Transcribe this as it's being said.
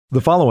The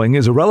following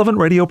is a Relevant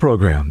Radio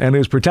program and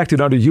is protected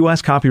under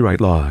U.S.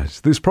 copyright laws.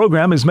 This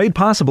program is made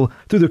possible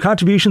through the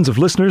contributions of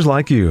listeners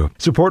like you.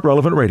 Support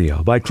Relevant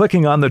Radio by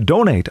clicking on the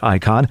donate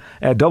icon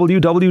at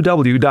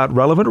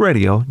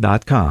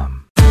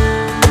www.relevantradio.com.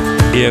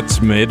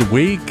 It's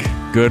midweek.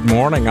 Good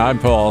morning. I'm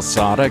Paul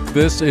Sadek.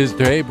 This is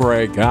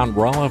Daybreak on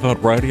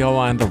Relevant Radio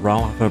and the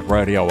Relevant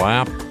Radio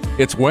app.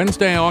 It's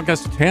Wednesday,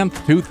 August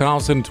 10th,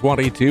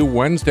 2022,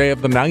 Wednesday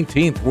of the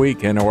 19th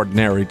week in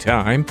Ordinary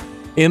Time.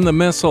 In the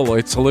Missal,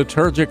 it's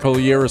liturgical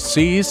year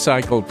C,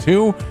 cycle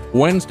 2.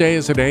 Wednesday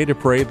is a day to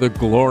pray the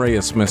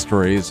glorious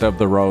mysteries of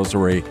the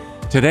Rosary.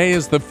 Today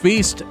is the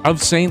feast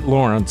of St.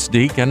 Lawrence,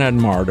 deacon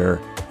and martyr.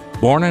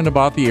 Born in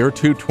about the year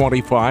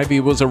 225,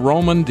 he was a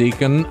Roman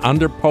deacon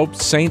under Pope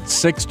St.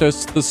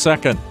 Sixtus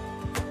II.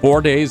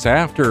 4 days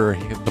after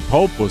the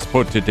Pope was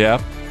put to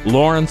death,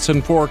 Lawrence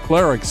and 4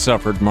 clerics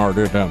suffered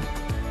martyrdom.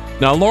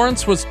 Now,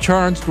 Lawrence was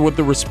charged with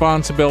the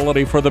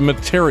responsibility for the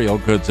material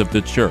goods of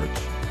the church.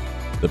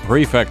 The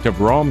prefect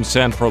of Rome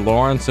sent for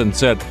Lawrence and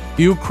said,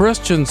 "You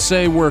Christians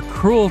say we're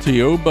cruel to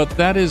you, but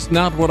that is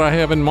not what I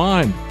have in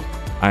mind.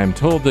 I am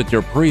told that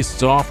your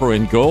priests offer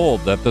in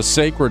gold, that the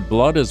sacred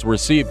blood is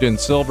received in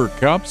silver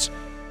cups,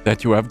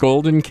 that you have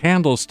golden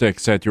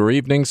candlesticks at your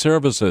evening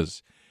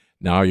services.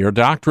 Now your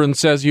doctrine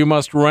says you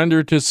must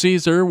render to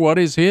Caesar what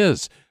is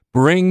his.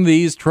 Bring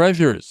these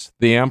treasures.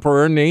 The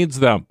emperor needs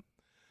them."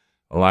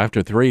 Well,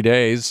 after 3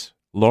 days,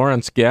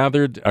 Lawrence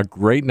gathered a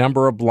great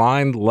number of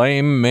blind,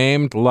 lame,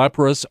 maimed,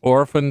 leprous,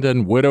 orphaned,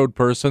 and widowed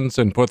persons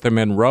and put them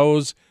in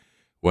rows.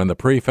 When the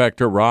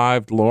prefect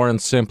arrived,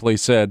 Lawrence simply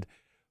said,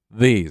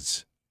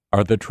 "These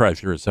are the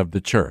treasures of the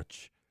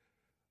church."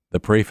 The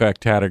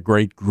prefect had a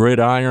great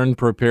gridiron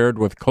prepared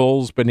with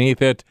coals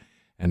beneath it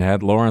and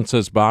had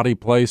Lawrence's body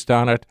placed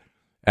on it.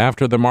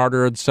 After the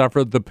martyr had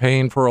suffered the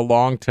pain for a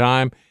long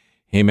time,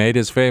 he made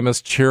his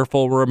famous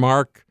cheerful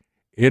remark,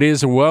 "It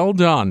is well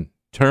done.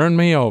 Turn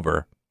me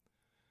over."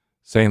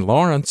 St.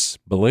 Lawrence,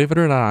 believe it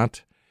or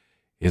not,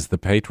 is the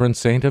patron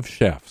saint of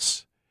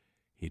chefs.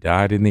 He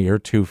died in the year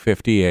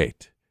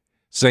 258.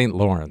 St.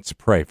 Lawrence,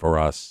 pray for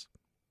us.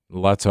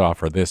 Let's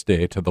offer this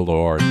day to the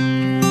Lord.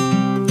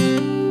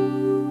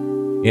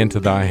 Into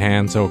thy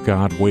hands, O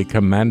God, we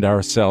commend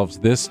ourselves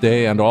this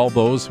day and all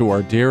those who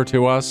are dear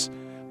to us.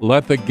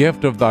 Let the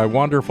gift of thy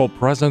wonderful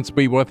presence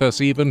be with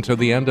us even to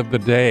the end of the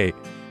day.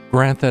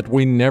 Grant that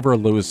we never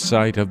lose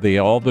sight of thee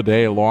all the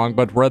day long,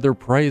 but rather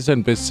praise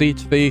and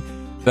beseech thee,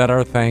 that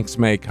our thanks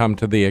may come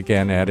to thee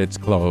again at its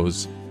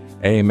close.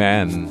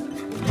 Amen.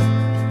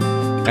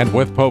 And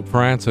with Pope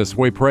Francis,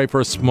 we pray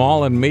for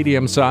small and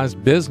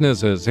medium-sized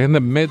businesses. In the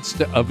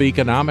midst of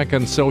economic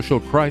and social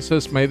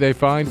crisis, may they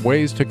find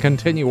ways to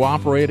continue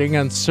operating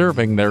and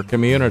serving their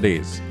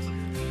communities.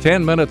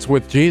 10 Minutes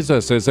with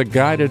Jesus is a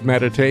guided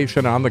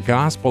meditation on the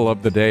gospel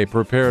of the day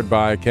prepared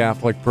by a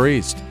Catholic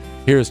priest.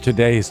 Here's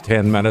today's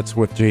 10 Minutes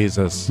with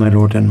Jesus. My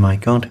Lord and my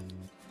God,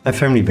 I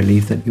firmly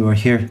believe that you are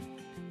here,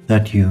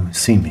 that you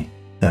see me,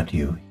 that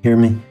you hear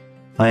me.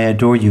 I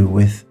adore you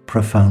with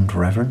profound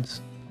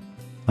reverence.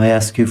 I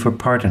ask you for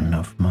pardon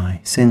of my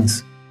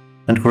sins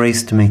and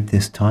grace to make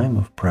this time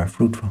of prayer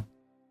fruitful.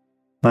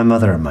 My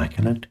Mother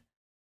Immaculate,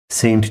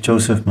 Saint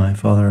Joseph, my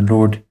Father and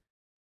Lord,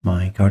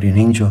 my guardian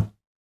angel,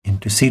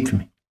 intercede for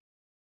me.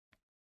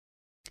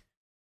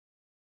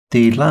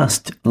 The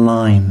last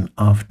line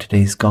of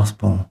today's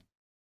Gospel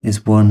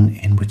is one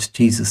in which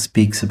Jesus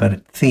speaks about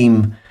a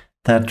theme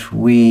that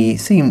we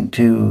seem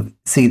to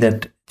see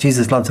that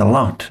Jesus loves a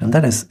lot, and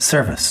that is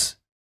service.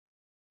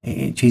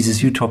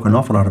 Jesus, you talk an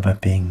awful lot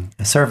about being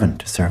a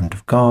servant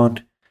of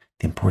God,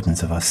 the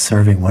importance of us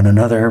serving one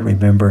another.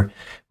 Remember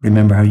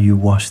how you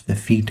washed the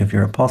feet of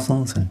your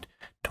apostles and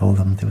told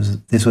them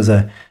this was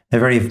a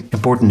very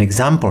important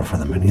example for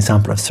them, an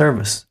example of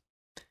service.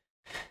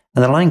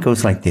 And the line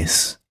goes like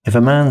this: "If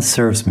a man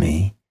serves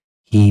me,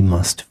 he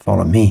must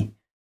follow me.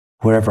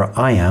 Wherever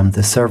I am,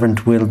 the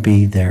servant will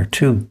be there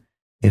too.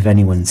 If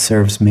anyone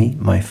serves me,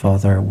 my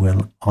Father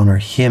will honor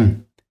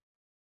him."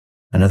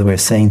 Another way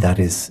of saying that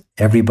is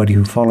everybody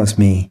who follows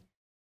me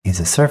is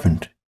a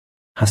servant,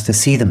 has to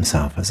see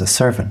themselves as a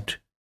servant.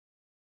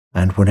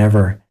 And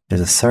whenever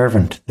there's a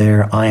servant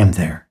there, I am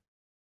there.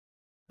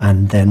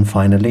 And then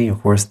finally,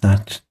 of course,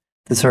 that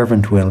the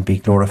servant will be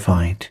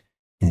glorified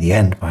in the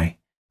end by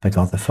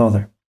God the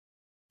Father.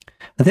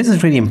 And this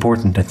is really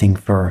important, I think,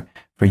 for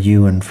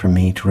you and for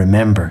me to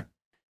remember,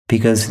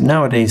 because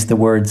nowadays the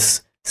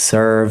words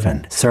serve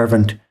and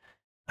servant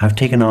have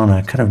taken on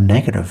a kind of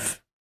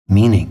negative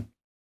meaning.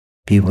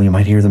 People, you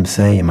might hear them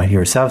say, you might hear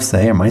yourself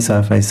say, or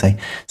myself, I say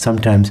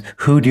sometimes,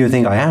 "Who do you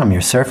think I am?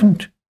 Your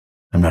servant?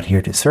 I'm not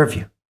here to serve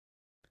you."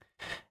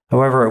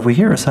 However, if we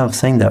hear ourselves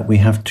saying that, we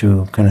have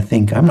to kind of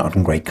think, I'm not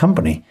in great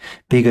company,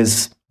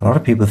 because a lot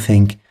of people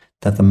think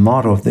that the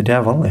motto of the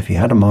devil, if he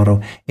had a motto,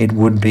 it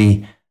would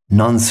be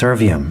non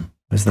serviam,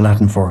 was the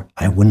Latin for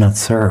I will not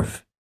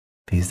serve,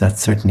 because that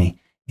certainly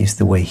is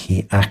the way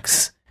he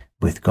acts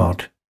with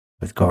God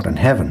in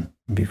heaven.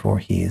 Before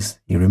he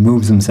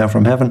removes himself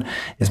from heaven,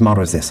 his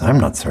motto is this: I'm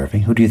not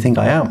serving. Who do you think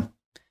I am?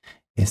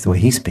 It's the way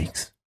he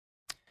speaks.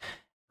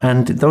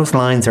 And those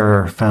lines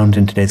are found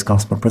in today's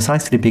gospel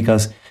precisely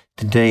because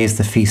today is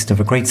the feast of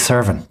a great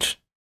servant,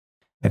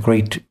 a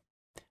great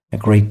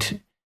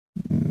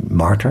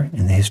martyr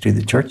in the history of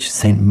the church,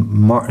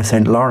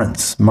 Saint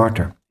Lawrence,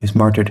 martyr, who's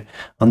martyred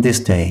on this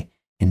day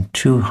in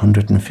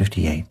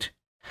 258.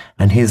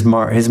 And his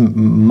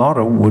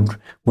motto would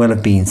well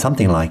have been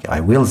something like, I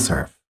will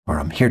serve, or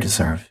I'm here to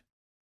serve.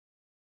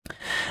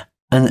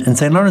 And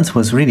St. Lawrence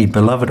was really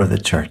beloved of the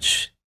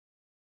church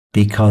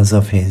because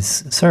of his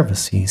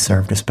service. He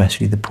served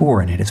especially the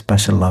poor and had a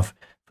special love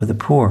for the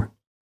poor.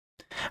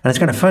 And it's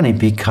kind of funny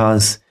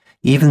because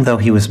even though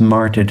he was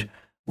martyred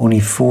only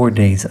 4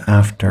 days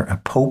after a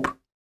pope,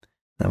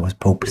 that was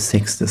Pope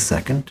Sixtus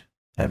II,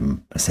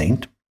 a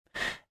saint,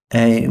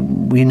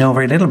 we know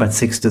very little about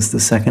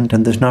Sixtus II,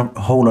 and there's not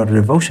a whole lot of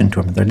devotion to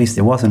him. Or at least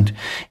there wasn't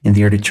in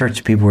the early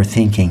church. People were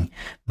thinking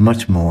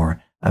much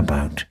more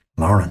about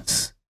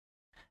Lawrence.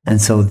 And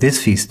so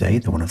this feast day,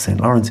 the one of St.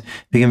 Lawrence,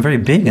 became very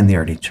big in the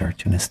early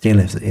church, and it still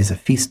is a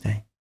feast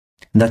day.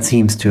 And that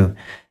seems to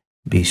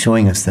be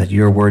showing us that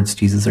your words,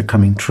 Jesus, are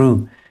coming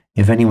true.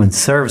 If anyone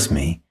serves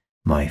me,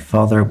 my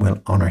Father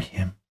will honor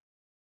him.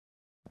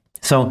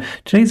 So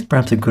today is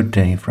perhaps a good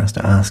day for us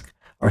to ask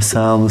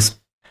ourselves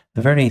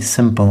a very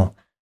simple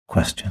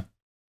question.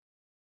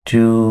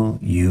 Do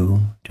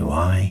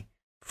I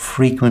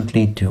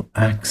frequently do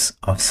acts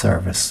of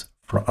service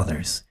for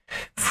others?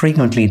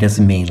 Frequently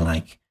doesn't mean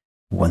like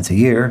once a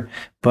year,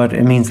 but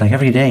it means like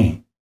every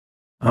day.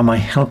 Am I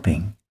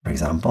helping, for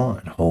example,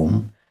 at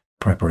home,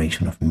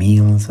 preparation of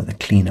meals or the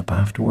cleanup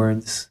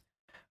afterwards?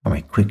 Am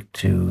I quick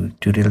to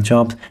do little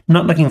jobs?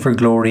 Not looking for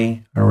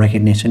glory or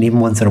recognition, even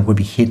ones that would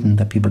be hidden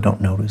that people don't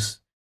notice.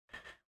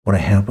 Would I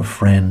help a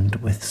friend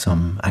with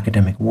some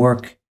academic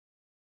work?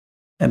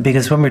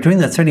 Because when we're doing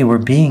that, certainly we're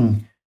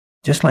being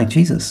just like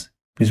Jesus.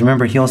 Because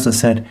remember, he also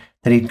said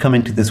that he'd come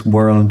into this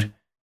world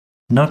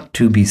not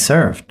to be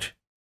served,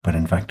 but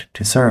in fact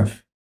to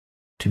serve,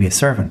 to be a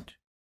servant.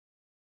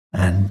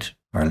 And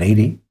Our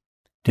Lady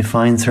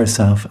defines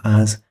herself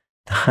as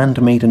the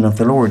handmaiden of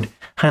the Lord.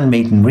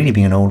 Handmaiden really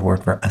being an old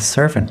word for a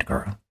servant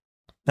girl.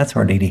 That's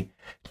Our Lady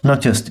not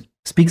just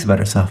speaks about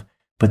herself,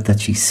 but that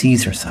she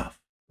sees herself.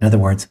 In other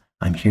words,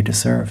 I'm here to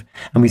serve.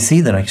 And we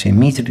see that actually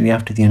immediately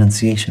after the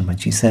Annunciation, when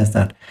she says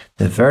that,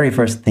 the very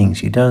first thing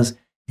she does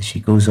is she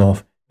goes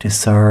off to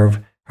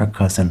serve her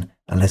cousin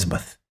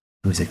Elizabeth,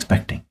 who's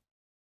expecting.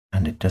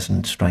 And it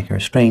doesn't strike her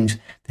strange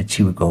that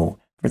she would go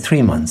for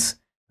 3 months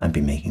and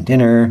be making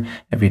dinner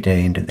every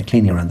day and doing the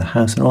cleaning around the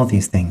house and all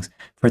these things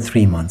for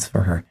 3 months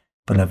for her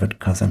beloved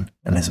cousin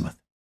Elizabeth.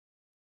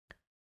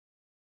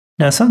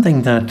 Now,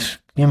 something that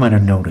you might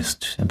have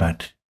noticed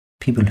about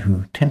people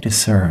who tend to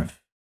serve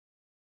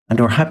and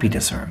are happy to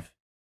serve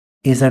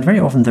is that very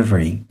often they're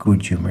very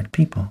good-humoured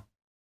people.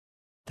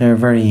 They're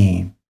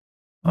very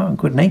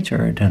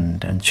good-natured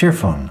and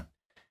cheerful.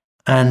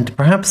 And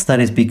perhaps that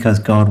is because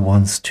God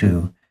wants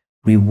to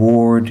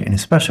reward in a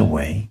special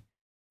way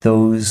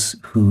those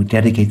who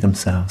dedicate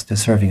themselves to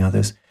serving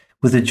others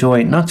with a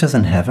joy not just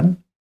in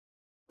heaven,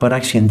 but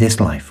actually in this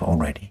life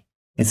already.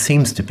 It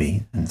seems to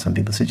be, and some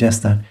people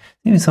suggest that,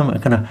 maybe some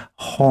kind of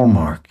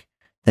hallmark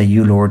that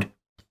you, Lord,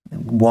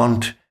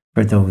 want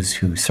for those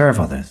who serve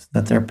others,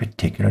 that they're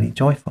particularly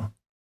joyful.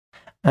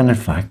 And in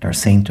fact, our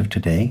saint of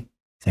today,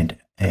 St.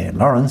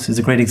 Lawrence, is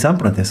a great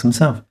example of this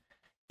himself.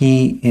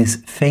 He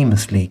is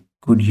famously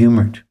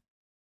good-humoured.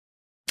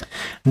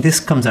 And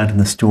this comes out in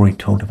the story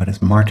told about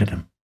his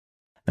martyrdom.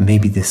 And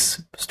maybe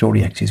this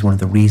story actually is one of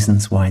the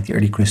reasons why the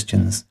early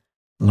Christians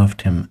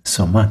loved him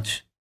so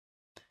much.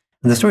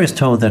 And the story is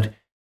told that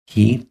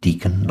he,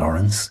 Deacon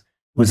Lawrence,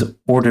 was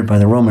ordered by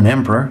the Roman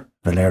Emperor,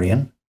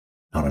 Valerian,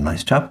 not a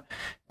nice chap,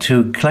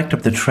 to collect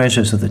up the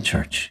treasures of the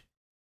church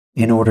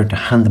in order to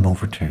hand them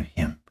over to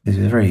him. Because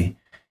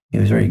he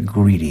was very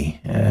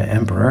greedy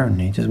emperor, and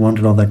he just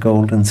wanted all that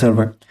gold and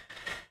silver.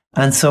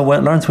 And so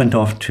Lawrence went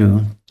off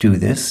to do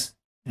this,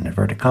 in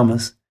inverted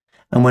commas,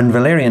 and when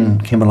Valerian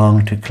came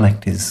along to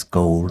collect his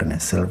gold and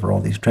his silver, all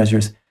these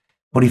treasures,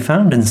 what he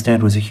found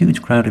instead was a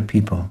huge crowd of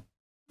people,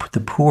 the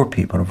poor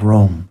people of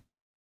Rome,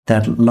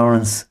 that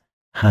Lawrence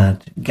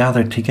had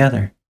gathered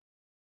together.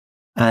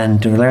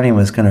 And Valerian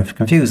was kind of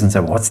confused and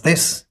said, "What's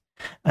this?"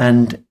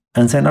 And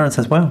St. Lawrence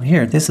says, "Well,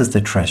 here, this is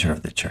the treasure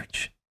of the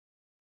church."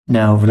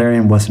 Now,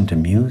 Valerian wasn't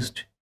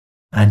amused,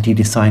 and he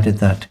decided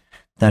that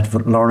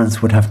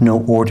Lawrence would have no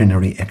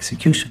ordinary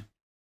execution,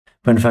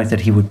 but in fact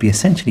that he would be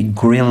essentially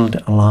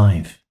grilled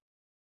alive.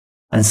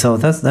 And so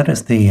that's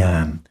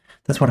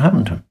what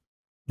happened to him.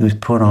 He was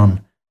put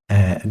on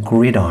a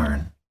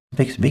gridiron, a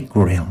big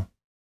grill,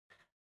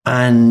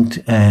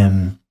 and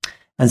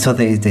so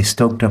they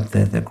stoked up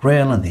the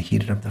grill and they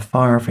heated up the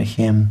fire for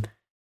him,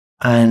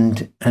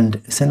 and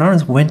St.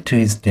 Lawrence went to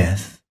his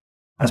death,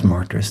 as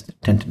martyrs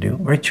tend to do,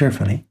 very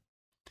cheerfully,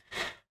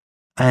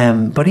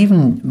 but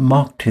even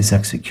mocked his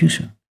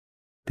execution.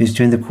 Because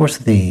during the course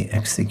of the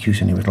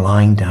execution, he was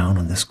lying down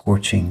on the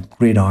scorching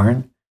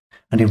gridiron,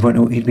 and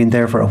he'd been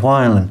there for a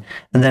while, and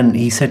then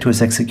he said to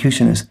his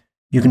executioners,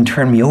 "You can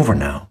turn me over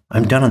now.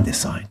 I'm done on this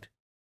side."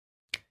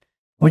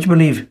 Would you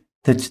believe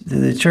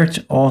The church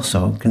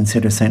also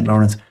considers St.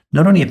 Lawrence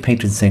not only a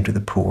patron saint of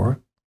the poor,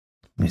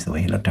 means the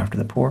way he looked after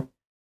the poor,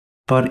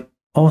 but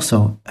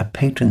also a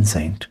patron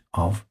saint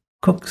of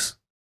cooks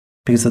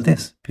because of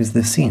this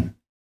scene.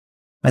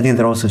 I think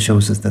that also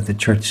shows us that the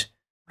church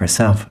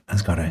herself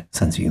has got a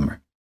sense of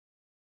humour.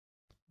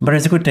 But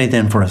it's a good day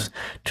then for us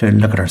to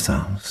look at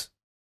ourselves.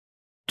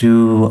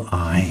 Do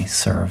I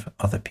serve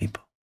other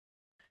people?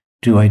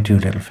 Do I do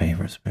little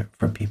favours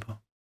for people?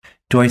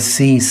 Do I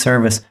see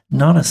service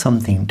not as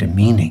something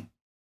demeaning?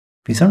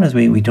 Because sometimes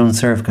we don't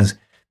serve because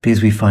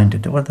we find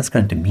it, well, that's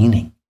kind of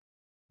demeaning.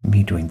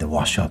 Me doing the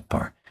wash up,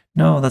 or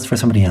no, that's for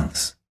somebody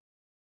else.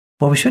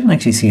 Well, we shouldn't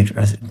actually see it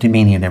as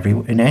demeaning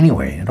in any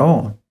way at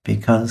all,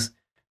 because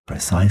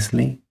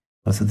precisely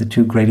those are the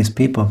two greatest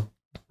people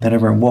that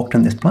ever walked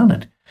on this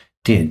planet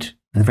did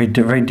very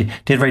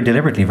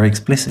deliberately, very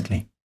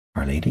explicitly,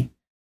 Our Lady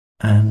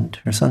and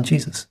her son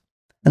Jesus.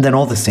 And then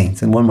all the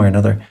saints, in one way or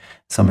another,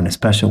 some in a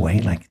special way,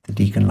 like the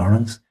deacon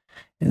Lawrence,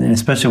 in a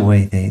special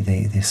way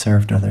they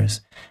served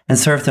others, and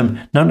served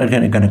them not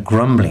in a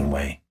grumbling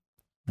way,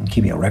 and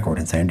keeping a record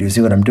and saying, do you see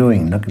what I'm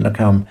doing? Look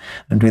how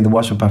I'm doing the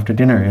wash-up after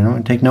dinner,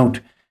 and take note.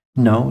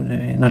 No,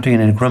 not doing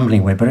it in a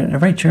grumbling way, but in a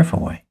very cheerful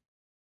way.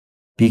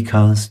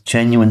 Because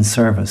genuine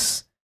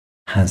service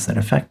has that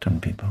effect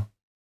on people.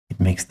 It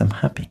makes them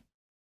happy.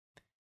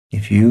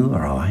 If you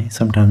or I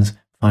sometimes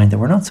find that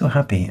we're not so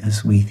happy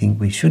as we think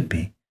we should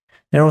be,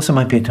 there also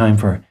might be a time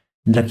for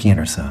looking at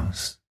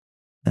ourselves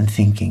and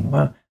thinking,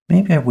 well,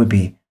 maybe I would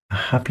be a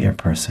happier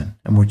person,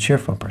 a more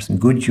cheerful person,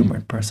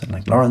 good-humoured person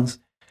like Lawrence,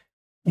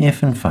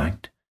 if in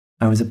fact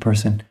I was a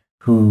person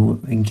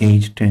who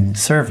engaged in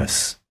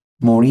service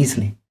more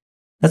easily.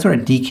 That's what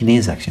a deacon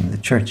is actually in the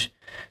church.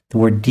 The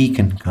word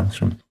deacon comes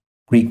from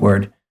Greek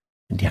word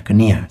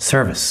diakonia,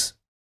 service.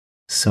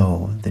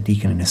 So the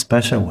deacon in a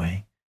special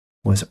way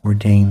was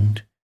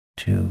ordained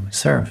to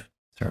serve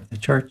the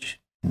church.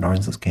 In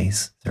Lawrence's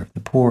case, serve the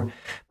poor.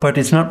 But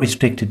it's not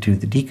restricted to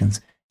the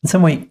deacons. In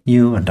some way,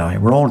 you and I,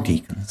 we're all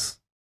deacons.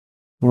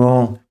 We're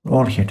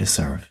all here to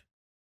serve.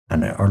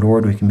 And our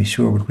Lord, we can be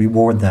sure, would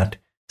reward that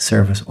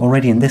service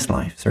already in this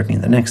life, certainly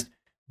in the next,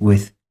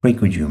 with great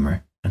good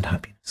humour and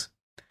happiness.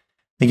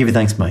 I give you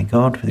thanks, my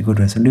God, for the good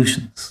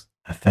resolutions,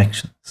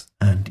 affections,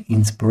 and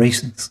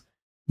inspirations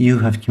you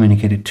have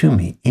communicated to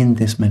me in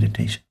this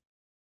meditation.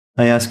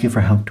 I ask you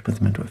for help to put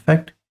them into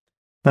effect.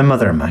 My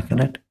Mother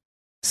Immaculate,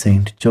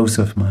 Saint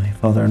Joseph, my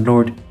Father and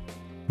Lord,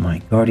 my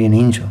guardian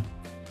angel,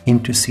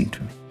 intercede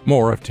for me.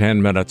 More of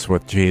 10 Minutes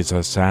with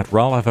Jesus at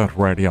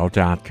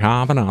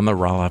relevantradio.com and on the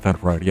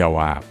Relevant Radio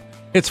app.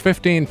 It's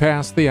 15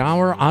 past the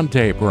hour on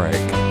Daybreak.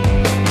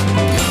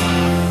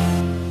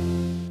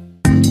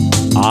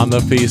 On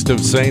the Feast of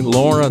St.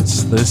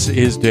 Lawrence, this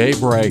is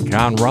Daybreak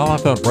on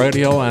Relevant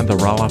Radio and the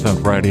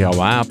Relevant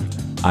Radio app.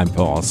 I'm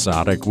Paul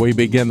Sadek. We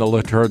begin the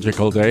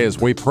liturgical day as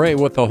we pray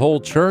with the whole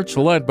church,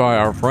 led by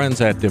our friends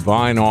at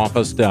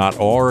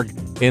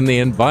divineoffice.org in the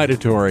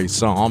invitatory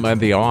psalm and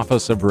the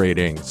office of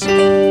readings.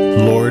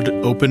 Lord,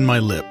 open my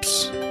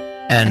lips,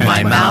 and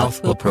my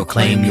mouth will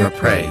proclaim your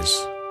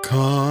praise.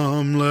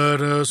 Come,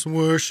 let us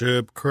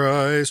worship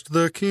Christ,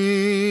 the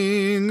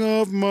King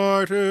of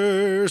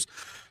martyrs.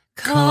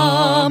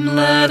 Come,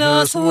 let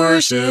us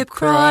worship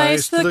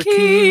Christ, the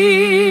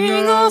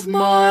King of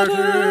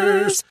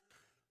martyrs.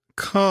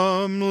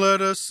 Come,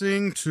 let us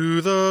sing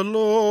to the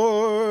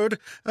Lord,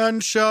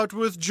 and shout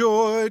with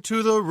joy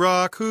to the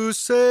Rock who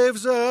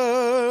saves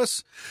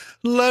us.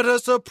 Let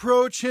us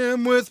approach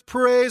him with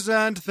praise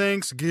and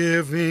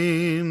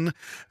thanksgiving,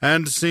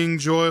 and sing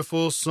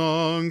joyful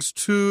songs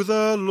to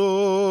the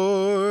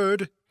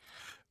Lord.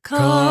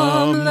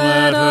 Come,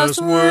 let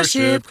us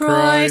worship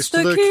Christ,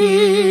 the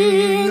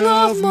King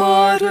of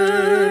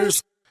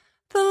martyrs.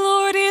 The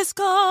Lord is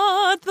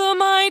God, the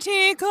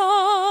mighty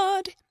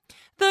God,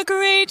 the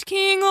great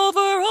King over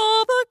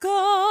all the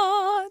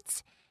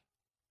gods.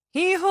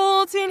 He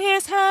holds in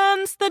his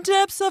hands the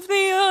depths of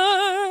the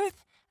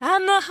earth,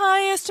 and the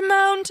highest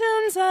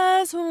mountains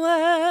as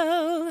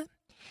well.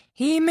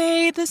 He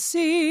made the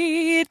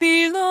sea, it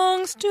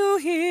belongs to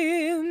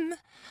him.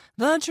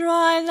 The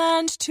dry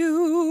land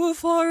too,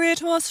 for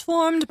it was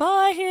formed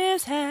by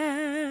his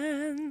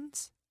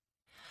hands.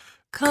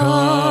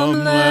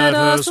 Come, let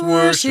us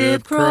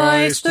worship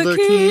Christ, the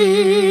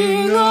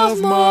King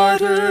of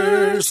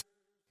martyrs.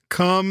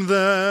 Come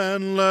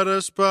then, let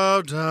us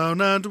bow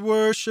down and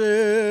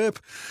worship,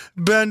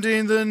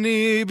 bending the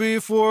knee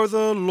before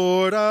the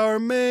Lord our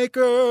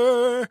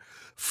Maker.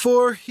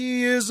 For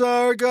he is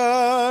our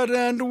God,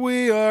 and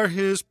we are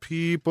his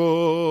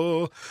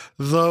people,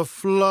 the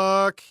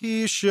flock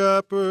he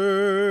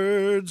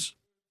shepherds.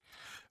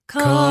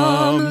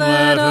 Come,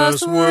 let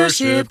us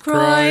worship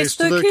Christ,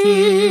 the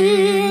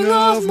King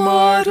of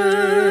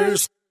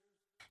martyrs.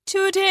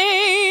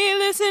 Today,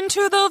 listen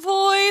to the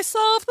voice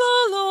of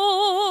the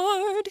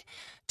Lord.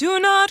 Do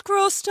not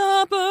grow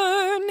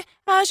stubborn,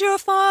 as your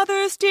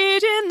fathers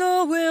did in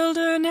the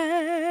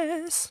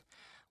wilderness,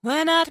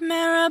 when at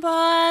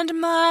Meribah and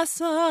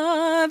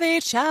Massah they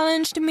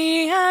challenged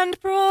me and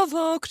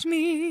provoked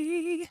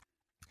me.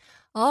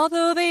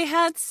 although they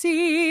had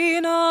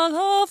seen all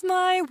of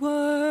my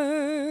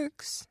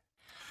works.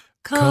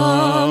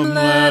 Come,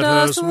 let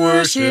us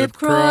worship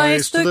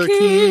Christ, the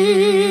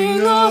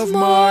King of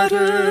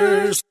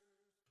martyrs.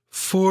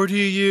 40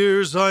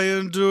 years I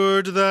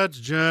endured that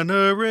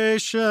generation.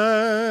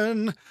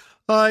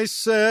 I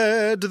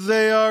said,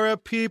 they are a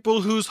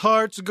people whose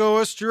hearts go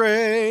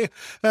astray,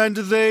 and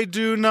they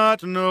do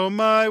not know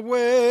my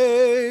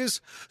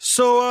ways.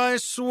 So I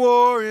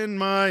swore in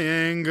my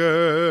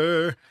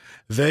anger,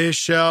 they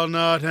shall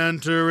not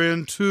enter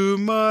into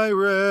my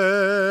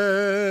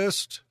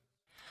rest.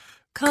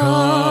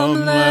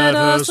 Come, let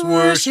us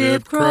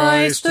worship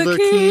Christ, the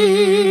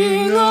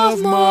King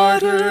of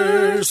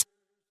martyrs.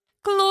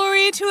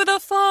 Glory to the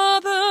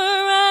Father,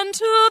 and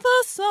to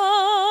the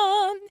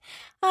Son,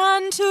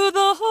 and to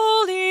the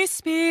Holy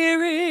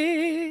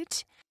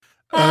Spirit,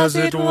 as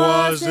it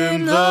was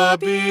in the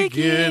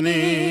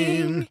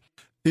beginning,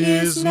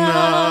 is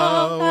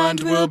now, and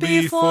will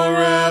be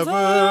forever.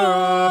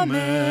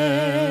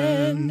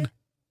 Amen.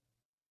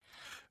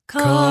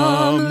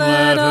 Come,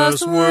 let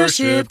us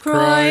worship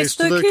Christ,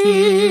 the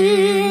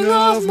King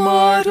of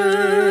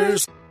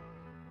martyrs.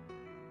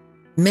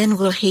 Men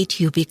will hate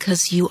you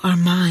because you are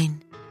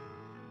mine,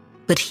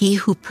 but he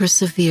who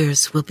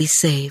perseveres will be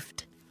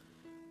saved.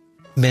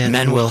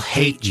 Men will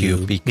hate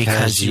you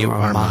because you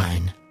are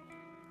mine,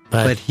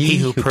 but he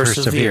who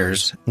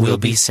perseveres will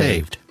be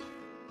saved.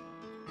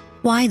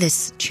 Why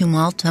this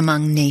tumult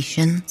among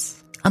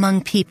nations,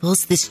 among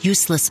peoples, this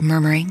useless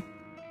murmuring?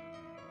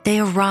 They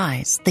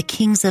arise, the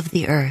kings of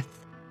the earth.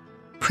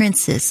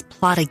 Princes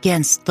plot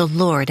against the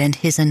Lord and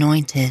his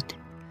anointed.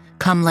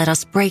 Come, let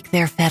us break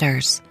their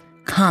fetters.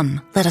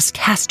 Come, let us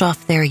cast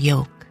off their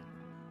yoke.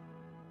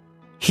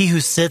 He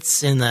who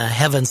sits in the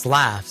heavens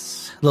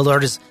laughs. The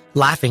Lord is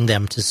laughing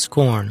them to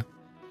scorn.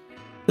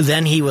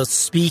 Then he will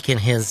speak in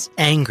his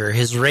anger.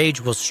 His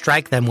rage will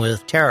strike them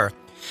with terror.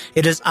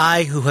 It is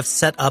I who have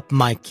set up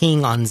my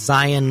king on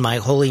Zion, my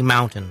holy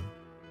mountain.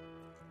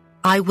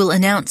 I will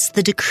announce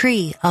the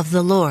decree of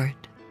the Lord.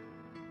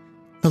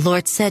 The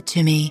Lord said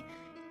to me,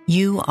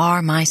 You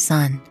are my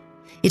son.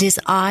 It is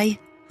I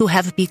who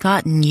have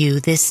begotten you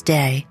this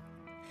day.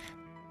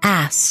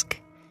 Ask,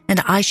 and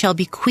I shall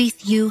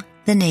bequeath you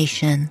the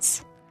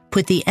nations.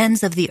 Put the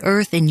ends of the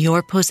earth in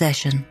your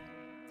possession.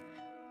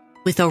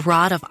 With a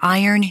rod of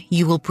iron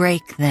you will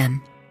break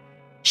them,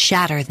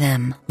 shatter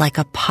them like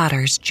a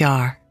potter's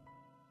jar.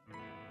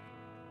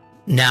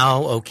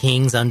 Now, O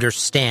kings,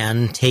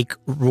 understand, take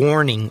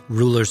warning,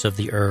 rulers of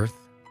the earth.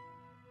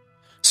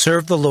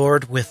 Serve the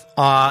Lord with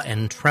awe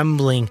and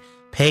trembling.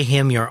 Pay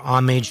him your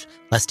homage,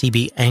 lest he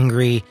be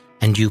angry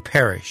and you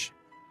perish.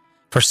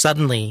 For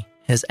suddenly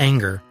his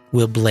anger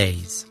will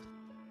blaze.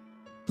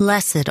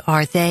 Blessed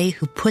are they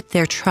who put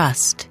their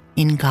trust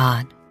in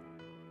God.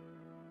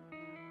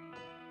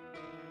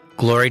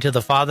 Glory to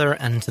the Father,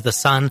 and to the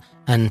Son,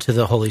 and to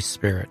the Holy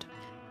Spirit.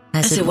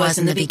 As it was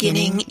in the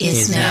beginning,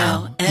 is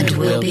now, and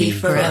will be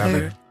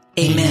forever.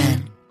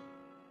 Amen.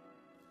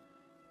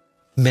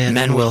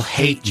 Men will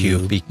hate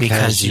you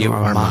because you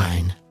are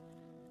mine,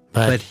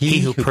 but he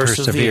who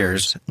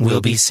perseveres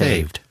will be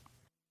saved.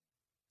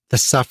 The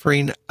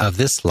suffering of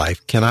this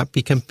life cannot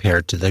be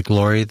compared to the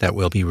glory that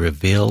will be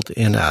revealed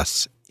in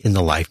us in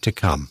the life to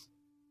come.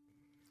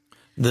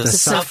 The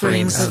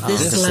sufferings of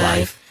this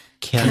life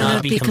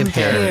cannot be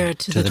compared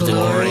to the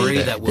glory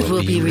that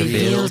will be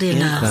revealed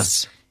in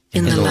us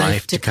in the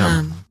life to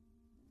come.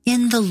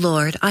 In the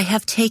Lord I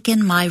have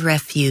taken my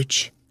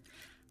refuge.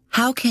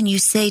 How can you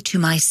say to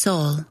my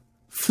soul,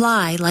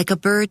 Fly like a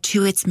bird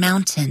to its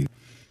mountain?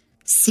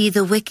 See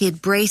the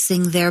wicked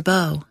bracing their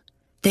bow.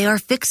 They are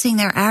fixing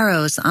their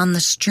arrows on the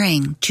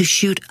string to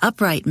shoot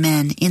upright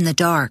men in the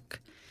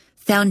dark.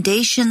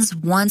 Foundations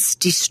once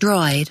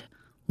destroyed,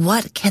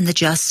 what can the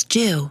just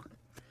do?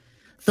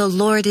 The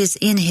Lord is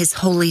in his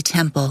holy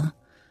temple,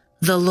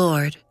 the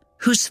Lord,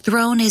 whose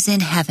throne is in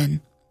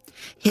heaven.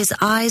 His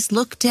eyes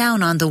look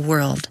down on the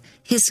world,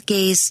 his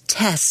gaze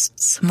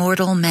tests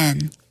mortal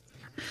men.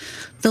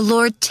 The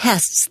Lord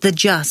tests the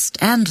just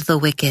and the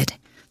wicked,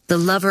 the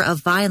lover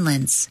of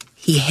violence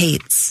he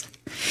hates.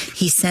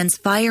 He sends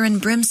fire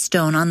and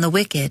brimstone on the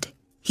wicked.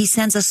 He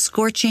sends a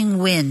scorching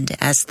wind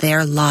as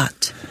their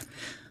lot.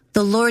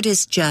 The Lord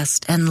is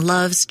just and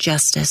loves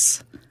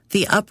justice.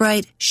 The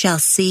upright shall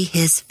see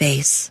his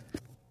face.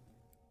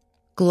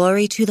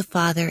 Glory to the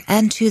Father,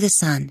 and to the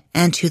Son,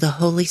 and to the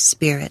Holy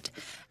Spirit,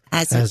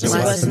 as it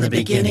was in the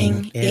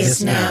beginning,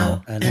 is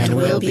now, and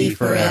will be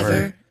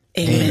forever.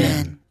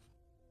 Amen.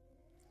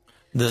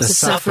 The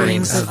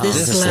sufferings of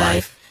this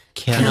life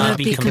cannot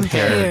be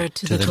compared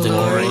to the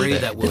glory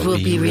that will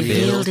be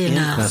revealed in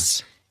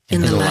us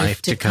in the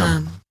life to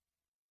come.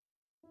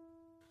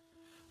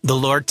 The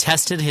Lord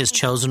tested his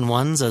chosen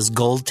ones as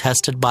gold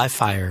tested by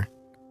fire.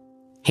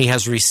 He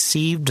has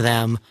received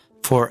them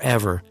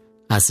forever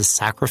as a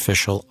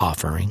sacrificial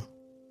offering.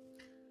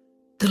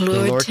 The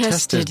Lord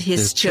tested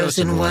his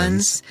chosen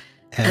ones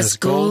as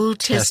gold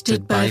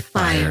tested by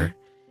fire.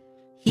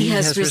 He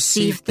has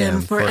received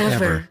them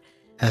forever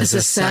as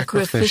a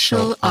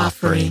sacrificial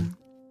offering.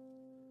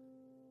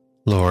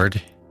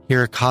 Lord,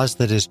 hear a cause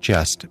that is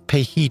just.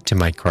 Pay heed to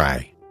my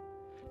cry.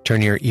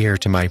 Turn your ear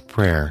to my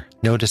prayer.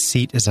 No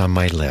deceit is on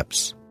my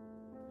lips.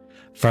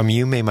 From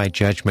you may my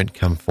judgment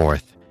come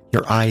forth.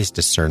 Your eyes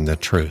discern the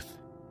truth.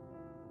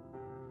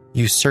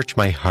 You search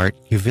my heart.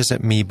 You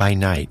visit me by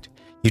night.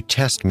 You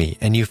test me,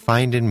 and you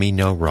find in me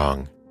no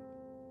wrong.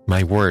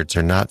 My words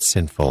are not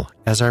sinful,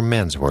 as are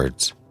men's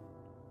words.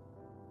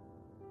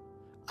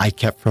 I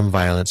kept from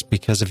violence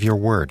because of your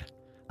word.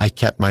 I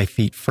kept my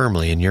feet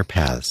firmly in your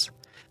paths.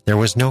 There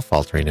was no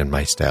faltering in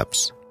my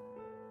steps.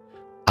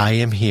 I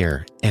am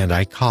here, and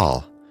I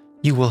call.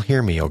 You will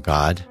hear me, O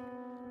God.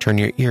 Turn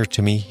your ear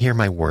to me, hear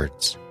my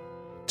words.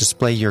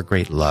 Display your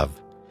great love,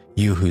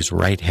 you whose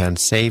right hand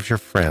saves your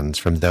friends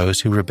from those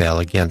who rebel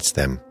against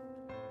them.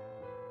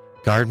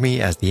 Guard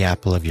me as the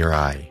apple of your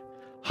eye.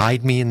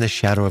 Hide me in the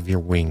shadow of your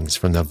wings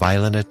from the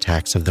violent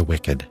attacks of the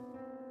wicked.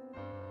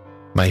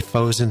 My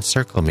foes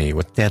encircle me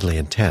with deadly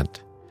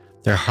intent.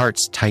 Their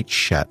hearts tight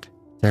shut,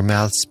 their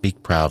mouths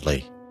speak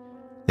proudly.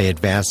 They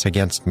advance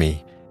against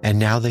me, and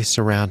now they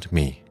surround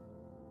me.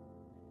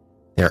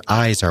 Their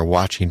eyes are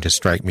watching to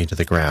strike me to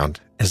the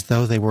ground, as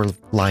though they were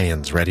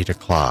lions ready to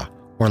claw,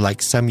 or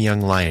like some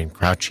young lion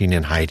crouching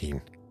and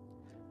hiding.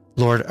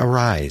 Lord,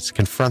 arise,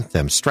 confront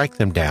them, strike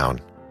them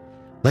down.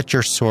 Let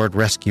your sword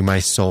rescue my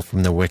soul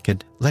from the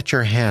wicked. Let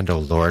your hand, O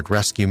Lord,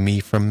 rescue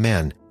me from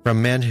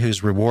men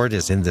whose reward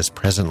is in this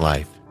present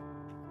life.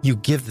 You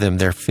give them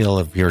their fill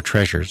of your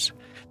treasures.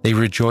 They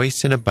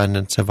rejoice in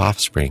abundance of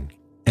offspring,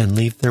 and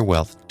leave their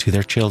wealth to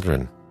their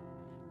children.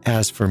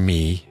 As for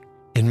me,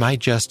 in my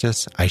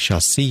justice I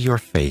shall see your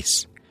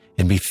face,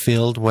 and be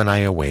filled when I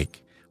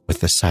awake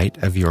with the sight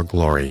of your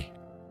glory.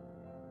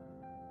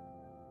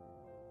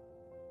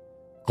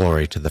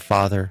 Glory to the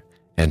Father,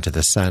 and to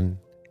the Son,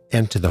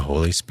 and to the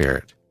Holy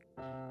Spirit.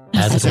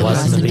 As it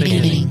was in the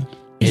beginning,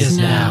 is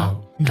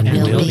now, and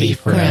will be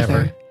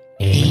forever.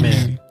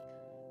 Amen.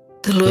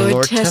 The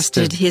Lord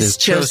tested his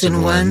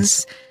chosen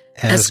ones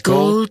as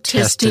gold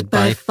tested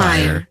by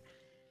fire.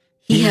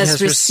 He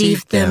has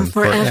received them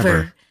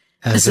forever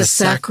as a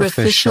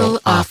sacrificial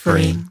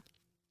offering.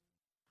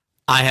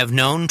 I have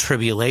known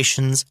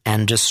tribulations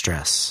and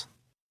distress,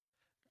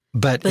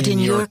 but in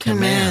your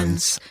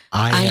commands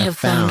I have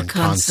found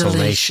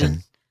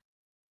consolation.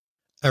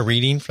 A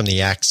reading from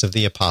the Acts of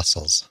the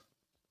Apostles.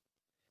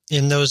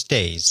 In those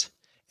days,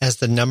 as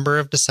the number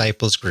of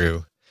disciples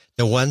grew,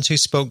 the ones who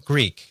spoke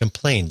Greek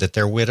complained that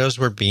their widows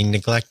were being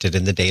neglected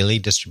in the daily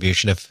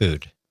distribution of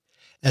food,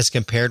 as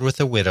compared with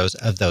the widows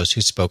of those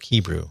who spoke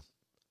Hebrew.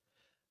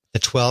 The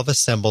 12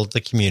 assembled the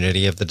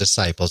community of the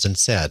disciples and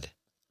said,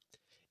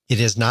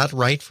 "It is not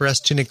right for us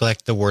to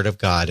neglect the word of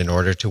God in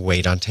order to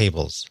wait on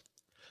tables.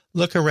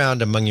 Look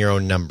around among your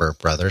own number,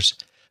 brothers,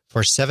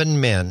 for 7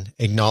 men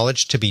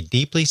acknowledged to be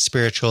deeply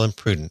spiritual and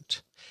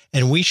prudent,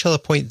 and we shall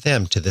appoint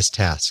them to this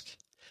task.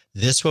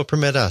 This will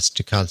permit us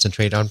to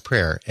concentrate on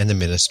prayer and the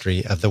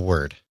ministry of the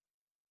word."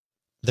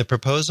 The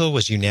proposal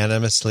was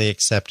unanimously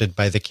accepted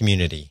by the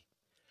community.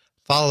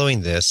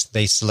 Following this,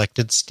 they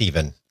selected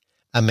Stephen,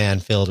 a man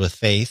filled with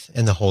faith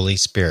and the Holy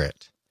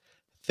Spirit,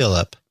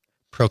 Philip,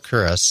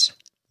 Prochorus,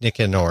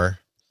 Nicanor,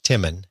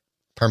 Timon,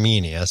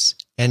 Parmenius,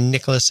 and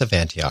Nicholas of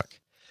Antioch,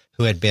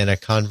 who had been a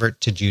convert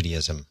to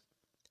Judaism.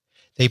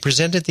 They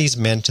presented these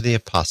men to the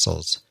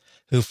apostles,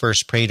 who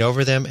first prayed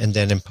over them and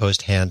then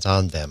imposed hands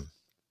on them.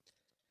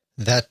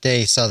 That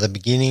day saw the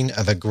beginning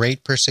of a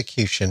great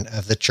persecution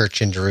of the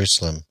church in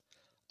Jerusalem.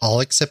 All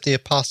except the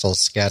apostles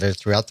scattered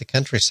throughout the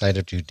countryside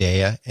of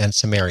Judea and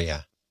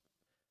Samaria.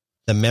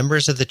 The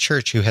members of the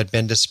church who had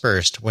been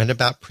dispersed went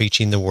about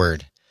preaching the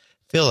word.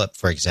 Philip,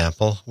 for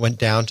example, went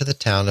down to the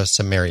town of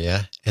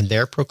Samaria and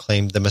there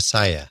proclaimed the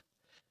Messiah.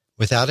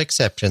 Without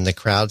exception, the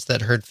crowds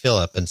that heard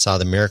Philip and saw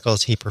the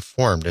miracles he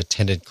performed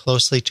attended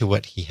closely to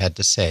what he had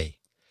to say.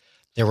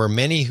 There were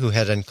many who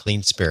had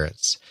unclean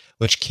spirits,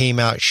 which came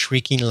out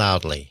shrieking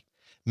loudly.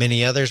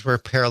 Many others were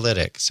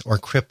paralytics or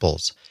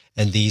cripples,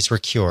 and these were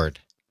cured.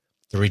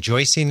 The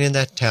rejoicing in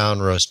that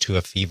town rose to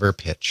a fever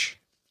pitch.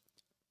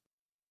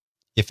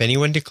 If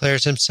anyone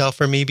declares himself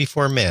for me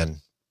before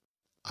men,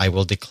 I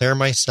will declare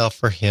myself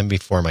for him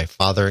before my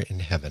Father in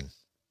heaven.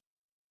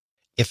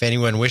 If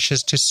anyone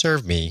wishes to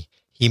serve me,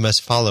 he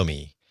must follow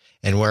me,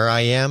 and where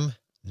I am,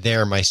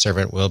 there my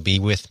servant will be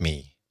with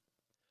me.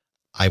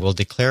 I will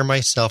declare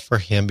myself for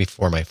him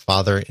before my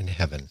Father in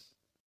heaven.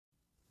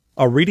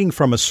 A reading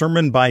from a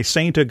sermon by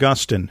St.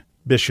 Augustine,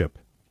 Bishop.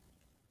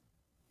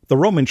 The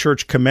Roman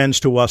Church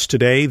commends to us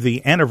today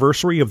the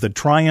anniversary of the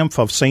triumph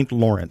of St.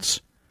 Lawrence.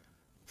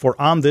 For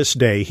on this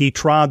day he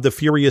trod the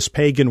furious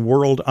pagan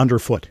world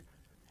underfoot,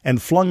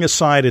 and flung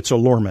aside its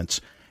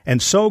allurements,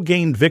 and so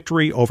gained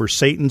victory over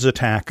Satan's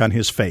attack on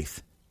his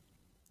faith.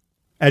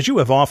 As you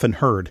have often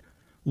heard,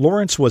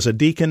 Lawrence was a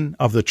deacon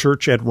of the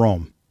church at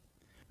Rome.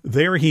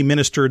 There he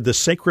ministered the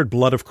sacred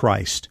blood of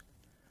Christ.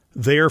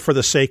 There, for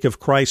the sake of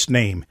Christ's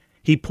name,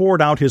 he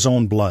poured out his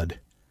own blood.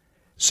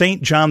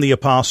 St. John the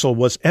Apostle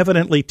was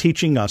evidently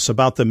teaching us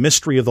about the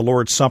mystery of the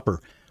Lord's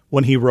Supper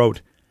when he wrote,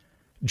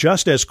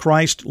 "Just as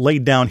Christ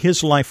laid down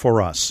his life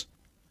for us,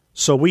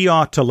 So we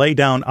ought to lay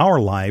down our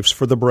lives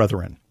for the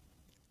brethren.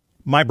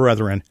 My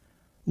brethren,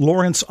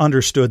 Lawrence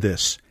understood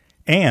this,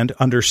 and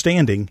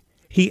understanding,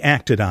 he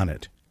acted on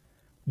it.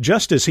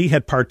 Just as he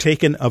had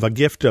partaken of a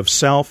gift of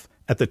self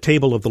at the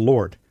table of the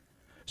Lord,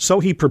 so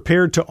he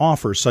prepared to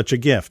offer such a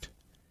gift.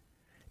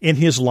 In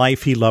his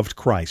life he loved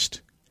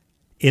Christ.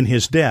 In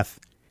his death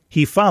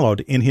he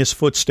followed in his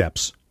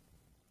footsteps.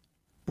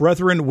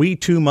 Brethren, we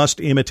too must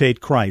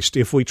imitate Christ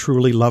if we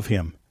truly love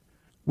him.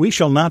 We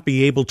shall not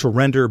be able to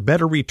render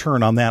better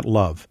return on that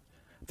love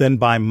than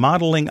by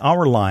modeling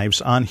our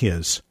lives on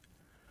his.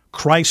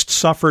 Christ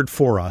suffered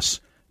for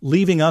us,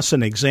 leaving us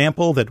an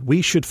example that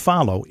we should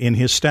follow in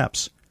his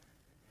steps.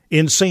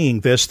 In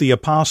saying this, the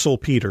Apostle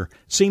Peter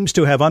seems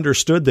to have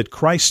understood that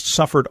Christ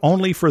suffered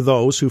only for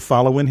those who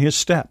follow in his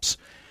steps,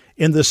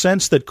 in the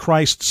sense that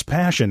Christ's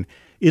passion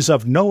is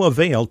of no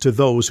avail to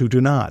those who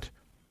do not.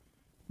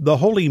 The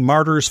holy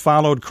martyrs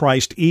followed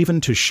Christ even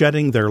to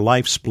shedding their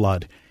life's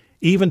blood,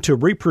 even to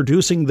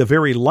reproducing the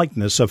very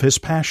likeness of his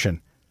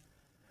passion.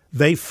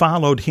 They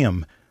followed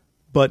him,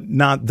 but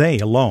not they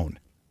alone.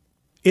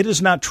 It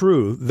is not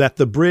true that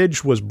the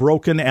bridge was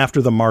broken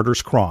after the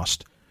martyrs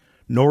crossed,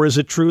 nor is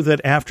it true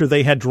that after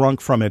they had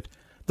drunk from it,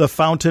 the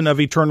fountain of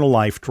eternal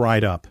life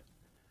dried up.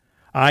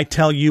 I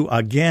tell you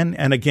again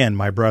and again,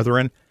 my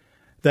brethren,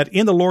 that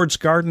in the Lord's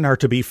garden are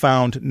to be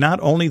found not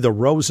only the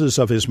roses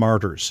of his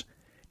martyrs.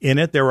 In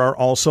it there are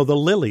also the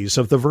lilies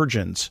of the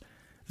virgins,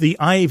 the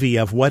ivy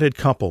of wedded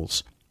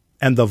couples,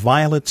 and the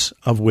violets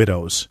of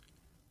widows.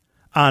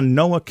 On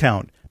no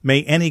account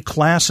may any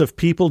class of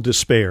people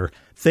despair,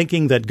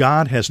 thinking that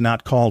God has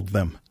not called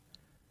them.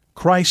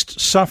 Christ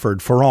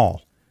suffered for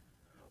all.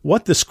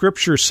 What the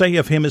Scriptures say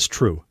of him is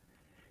true.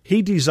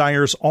 He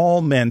desires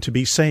all men to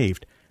be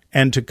saved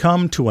and to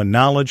come to a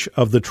knowledge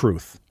of the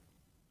truth.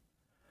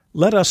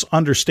 Let us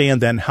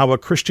understand then how a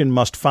Christian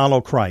must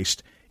follow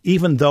Christ,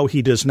 even though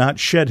he does not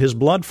shed his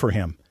blood for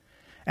him,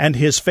 and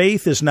his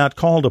faith is not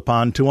called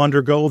upon to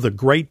undergo the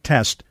great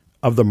test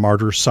of the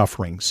martyr's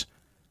sufferings.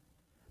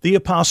 The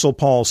Apostle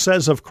Paul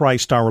says of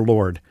Christ our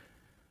Lord,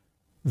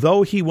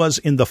 "Though he was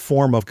in the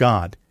form of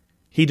God,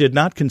 he did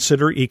not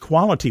consider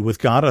equality with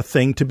God a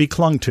thing to be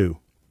clung to.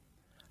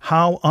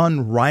 How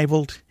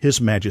unrivaled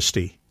his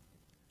majesty!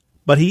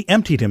 But he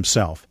emptied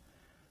himself,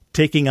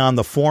 taking on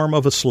the form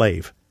of a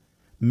slave,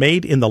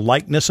 made in the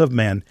likeness of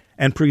men,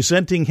 and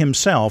presenting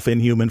himself in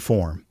human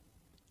form.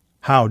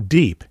 How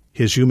deep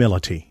his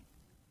humility!"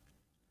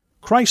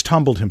 Christ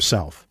humbled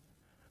himself.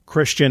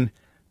 Christian,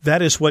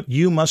 that is what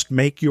you must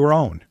make your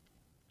own.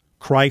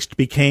 Christ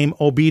became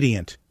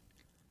obedient.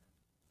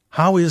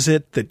 How is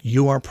it that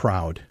you are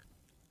proud?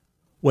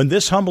 When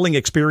this humbling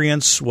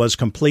experience was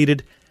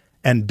completed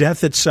and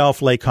death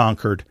itself lay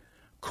conquered,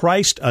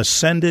 Christ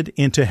ascended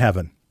into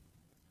heaven.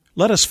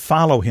 Let us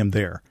follow him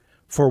there,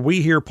 for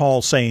we hear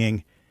Paul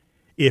saying,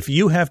 "If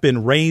you have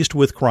been raised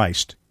with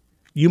Christ,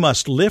 you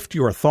must lift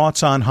your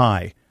thoughts on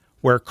high,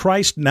 where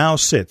Christ now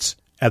sits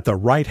at the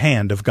right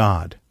hand of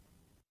God."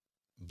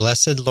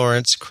 Blessed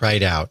Lawrence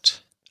cried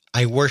out,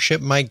 "I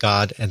worship my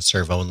God and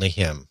serve only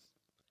him.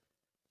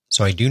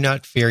 So I do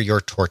not fear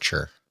your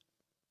torture.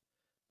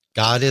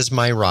 God is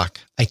my rock,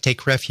 I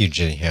take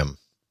refuge in him.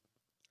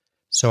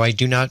 So I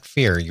do not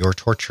fear your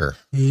torture."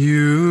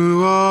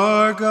 You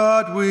are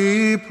God,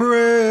 we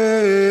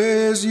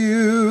praise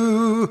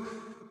you.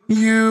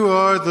 You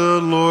are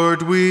the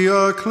Lord, we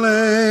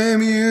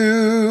acclaim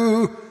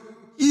you.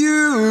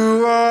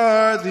 You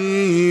are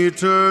the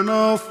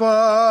eternal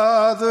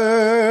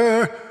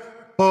Father.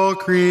 All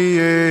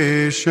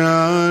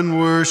creation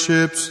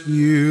worships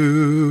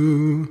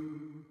you.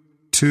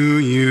 To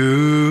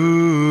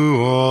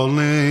you, all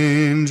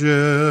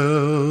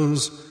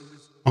angels,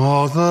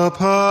 all the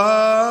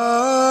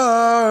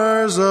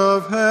powers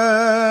of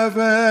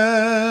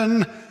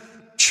heaven,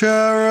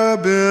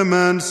 cherubim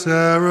and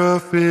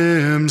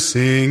seraphim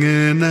sing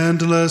in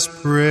endless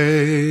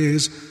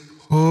praise.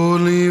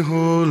 Holy,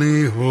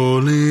 holy,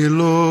 holy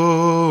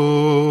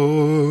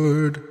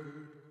Lord,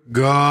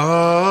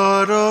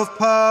 God of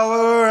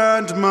power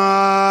and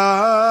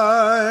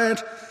might,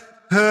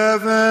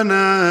 heaven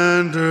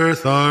and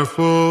earth are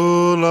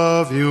full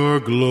of your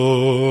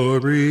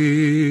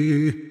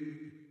glory.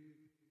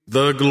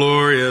 The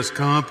glorious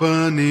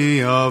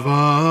company of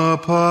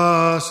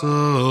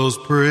apostles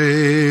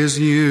praise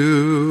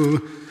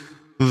you.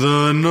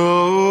 The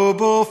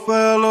noble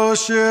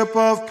fellowship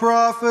of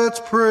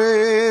prophets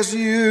praise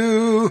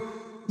you.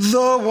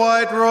 The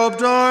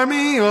white-robed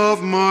army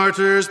of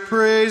martyrs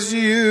praise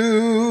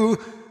you.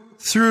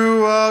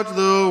 Throughout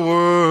the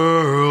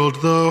world,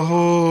 the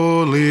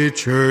Holy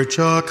Church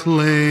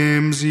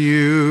acclaims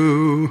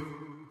you.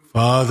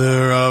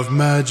 Father of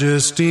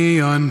majesty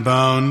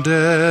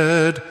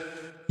unbounded,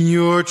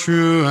 your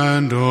true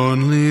and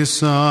only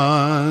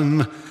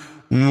Son,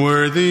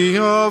 worthy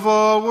of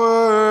all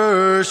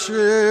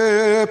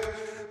worship,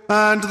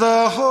 and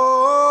the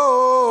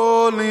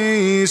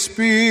Holy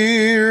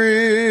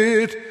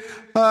Spirit,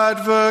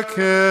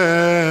 advocate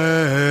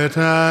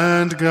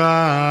and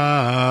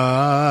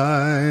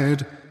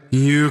guide.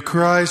 You,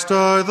 Christ,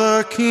 are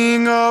the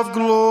King of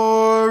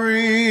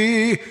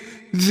glory,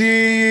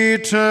 the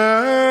eternal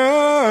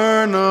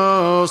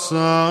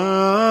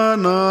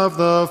Son of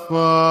the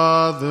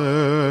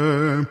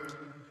Father.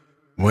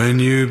 When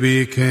you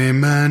became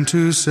man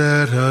to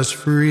set us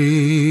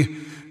free,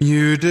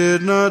 you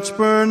did not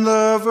spurn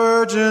the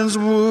Virgin's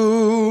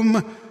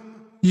womb.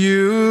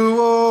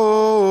 You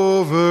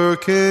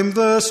overcame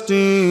the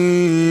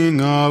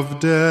sting of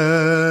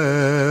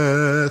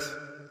death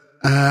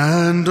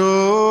and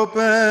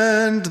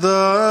opened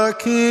the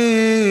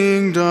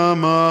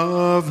kingdom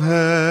of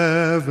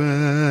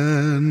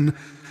heaven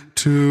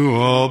to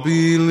all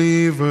believers.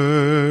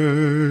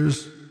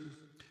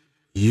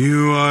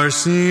 You are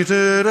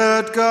seated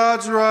at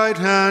God's right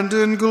hand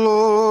in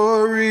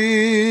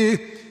glory.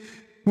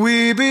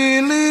 We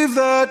believe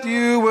that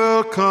you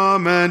will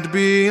come and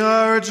be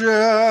our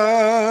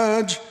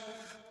judge.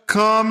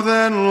 Come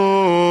then,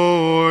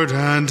 Lord,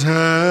 and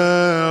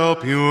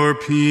help your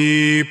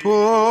people,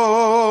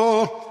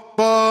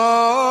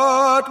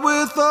 but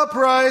with the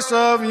price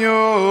of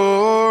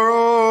your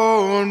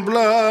own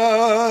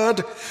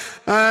blood,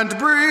 and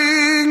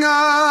bring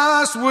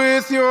us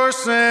with your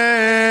saints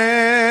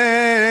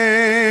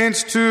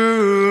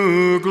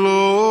to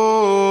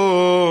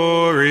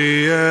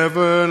glory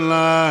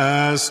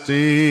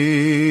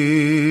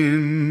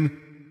everlasting.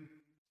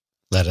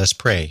 Let us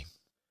pray.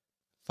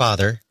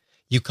 Father,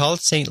 you called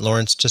St.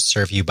 Lawrence to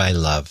serve you by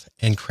love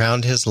and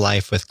crowned his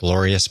life with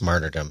glorious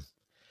martyrdom.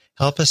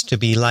 Help us to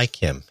be like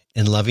him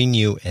in loving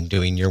you and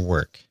doing your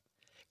work.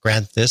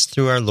 Grant this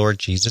through our Lord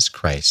Jesus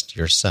Christ,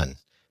 your Son,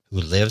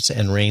 who lives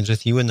and reigns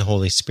with you in the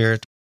Holy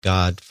Spirit,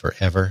 God,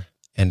 forever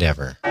and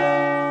ever.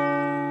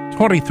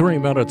 23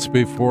 minutes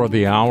before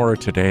the hour,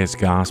 today's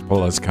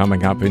gospel is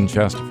coming up in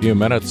just a few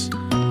minutes,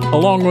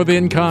 along with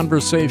In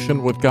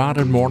Conversation with God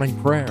and Morning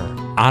Prayer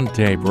on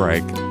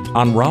Daybreak,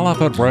 on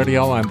Relevant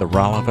Radio and the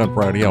Relevant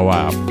Radio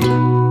app.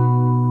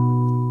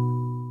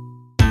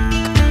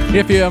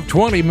 If you have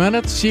 20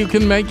 minutes, you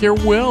can make your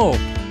will.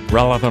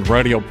 Relevant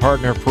Radio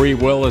partner Free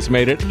Will has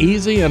made it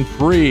easy and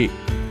free.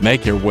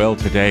 Make your will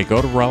today.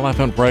 Go to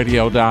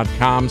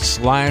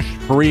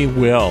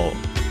relevantradio.com/freewill.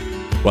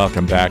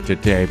 Welcome back to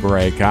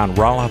Daybreak on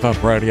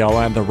Relevant Radio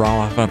and the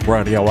Relevant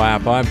Radio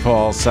app. I'm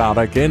Paul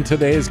Sadek. In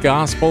today's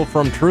Gospel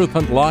from Truth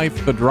and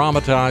Life, the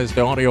dramatized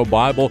audio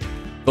Bible,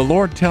 the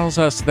Lord tells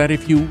us that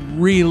if you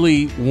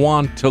really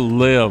want to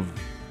live,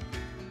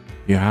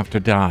 you have to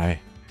die.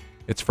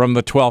 It's from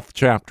the 12th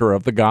chapter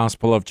of the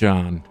Gospel of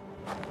John.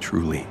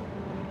 Truly,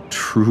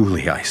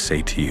 truly I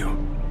say to you,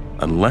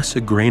 unless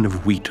a grain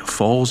of wheat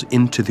falls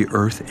into the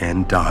earth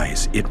and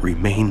dies, it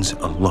remains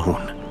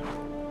alone.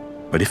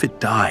 But if it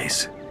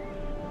dies,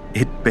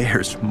 it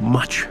bears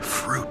much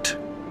fruit.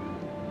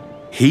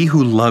 He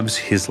who loves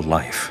his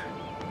life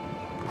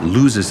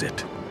loses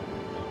it,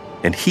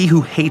 and he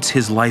who hates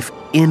his life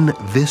in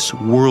this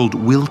world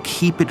will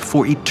keep it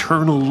for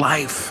eternal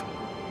life.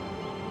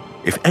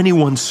 If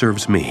anyone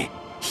serves me,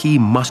 he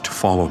must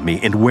follow me,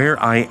 and where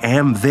I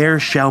am, there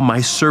shall my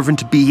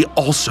servant be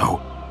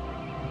also.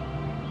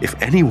 If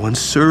anyone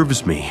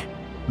serves me,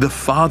 the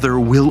Father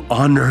will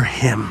honor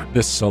him.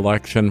 This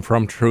selection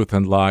from Truth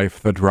and Life,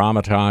 the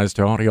dramatized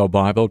audio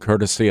Bible,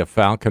 courtesy of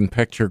Falcon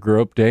Picture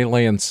Group,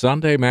 daily and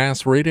Sunday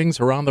Mass readings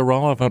are on the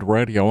Relevant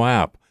Radio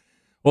app.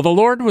 Well, the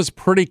Lord was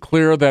pretty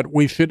clear that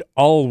we should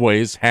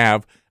always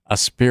have a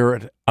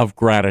spirit of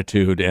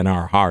gratitude in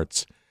our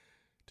hearts.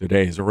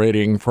 Today's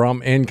reading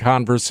from In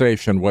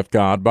Conversation with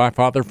God by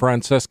Father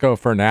Francisco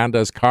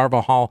Fernandez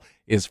Carvajal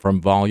is from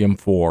Volume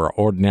 4,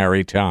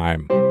 Ordinary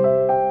Time.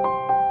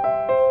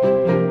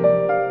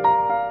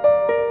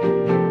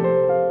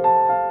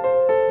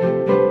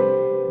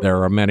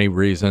 There are many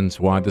reasons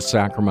why the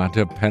sacrament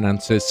of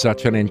penance is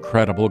such an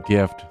incredible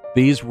gift.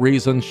 These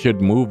reasons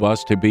should move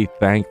us to be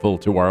thankful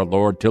to our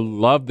Lord, to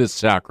love this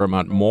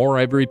sacrament more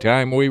every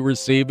time we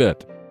receive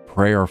it.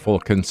 Prayerful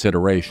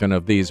consideration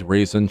of these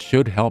reasons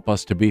should help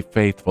us to be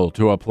faithful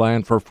to a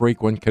plan for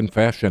frequent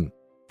confession.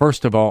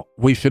 First of all,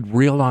 we should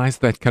realize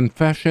that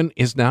confession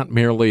is not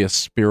merely a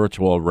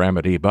spiritual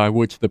remedy by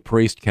which the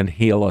priest can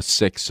heal a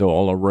sick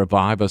soul or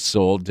revive a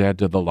soul dead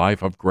to the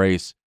life of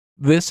grace.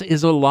 This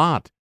is a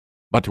lot,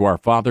 but to our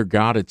Father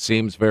God it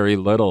seems very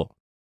little.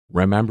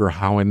 Remember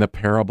how in the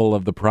parable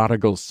of the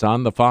prodigal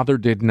son, the father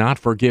did not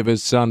forgive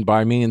his son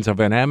by means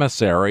of an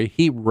emissary.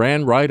 He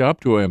ran right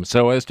up to him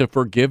so as to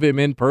forgive him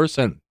in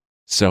person.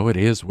 So it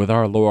is with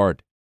our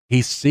Lord.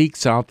 He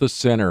seeks out the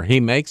sinner.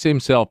 He makes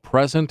himself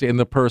present in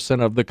the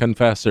person of the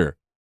confessor.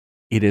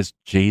 It is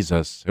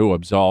Jesus who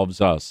absolves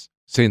us,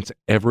 since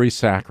every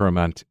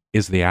sacrament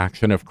is the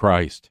action of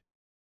Christ.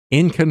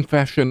 In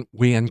confession,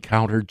 we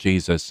encounter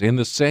Jesus in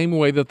the same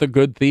way that the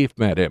good thief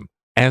met him,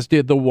 as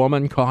did the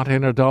woman caught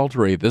in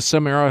adultery, the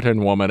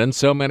Samaritan woman, and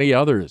so many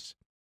others.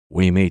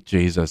 We meet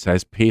Jesus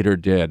as Peter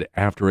did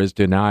after his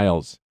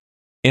denials.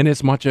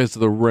 Inasmuch as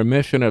the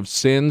remission of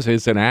sins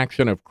is an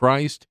action of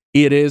Christ,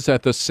 it is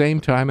at the same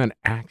time an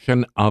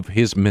action of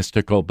his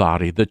mystical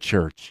body, the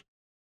Church.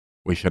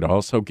 We should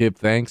also give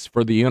thanks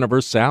for the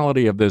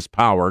universality of this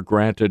power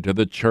granted to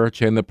the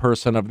church in the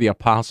person of the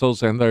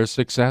apostles and their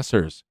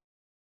successors.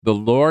 The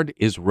Lord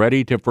is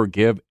ready to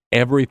forgive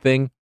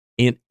everything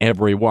in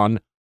everyone,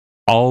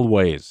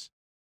 always,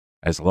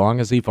 as long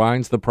as he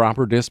finds the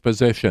proper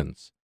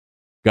dispositions.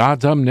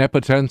 God's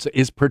omnipotence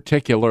is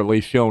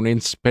particularly shown in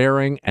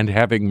sparing and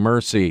having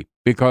mercy,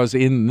 because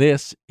in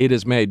this it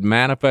is made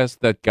manifest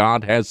that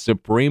God has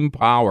supreme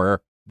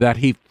power, that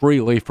he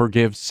freely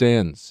forgives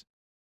sins.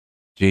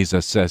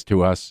 Jesus says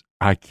to us,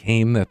 I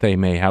came that they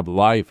may have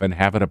life and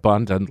have it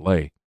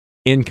abundantly.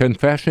 In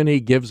confession, he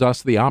gives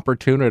us the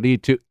opportunity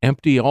to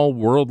empty all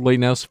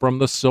worldliness from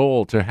the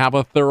soul, to have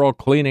a thorough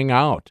cleaning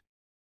out.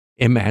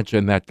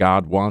 Imagine that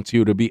God wants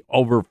you to be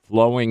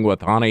overflowing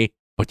with honey,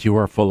 but you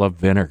are full of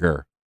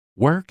vinegar.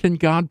 Where can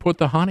God put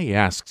the honey?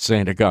 Asks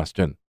St.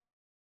 Augustine.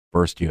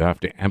 First, you have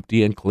to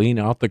empty and clean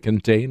out the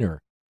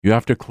container. You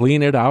have to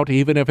clean it out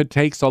even if it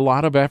takes a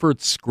lot of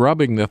effort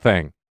scrubbing the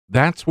thing.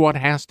 That's what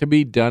has to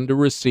be done to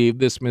receive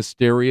this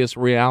mysterious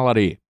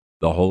reality.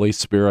 The Holy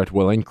Spirit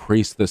will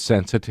increase the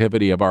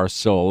sensitivity of our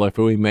soul if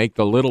we make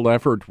the little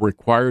effort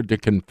required to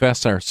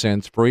confess our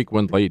sins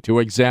frequently, to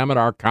examine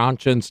our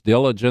conscience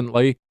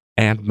diligently,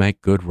 and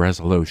make good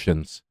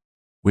resolutions.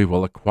 We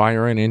will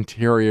acquire an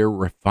interior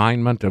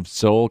refinement of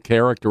soul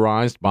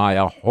characterized by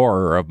a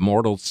horror of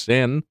mortal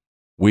sin.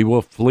 We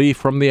will flee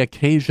from the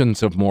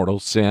occasions of mortal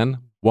sin,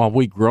 while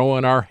we grow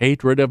in our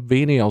hatred of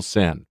venial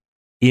sin.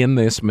 In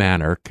this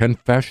manner,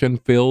 confession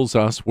fills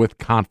us with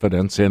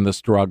confidence in the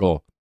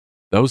struggle.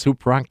 Those who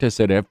practice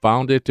it have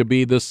found it to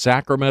be the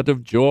sacrament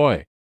of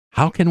joy.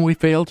 How can we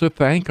fail to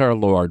thank our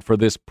Lord for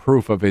this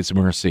proof of his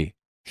mercy?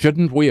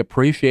 Shouldn't we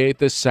appreciate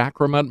this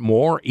sacrament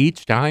more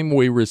each time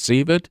we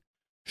receive it?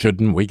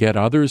 Shouldn't we get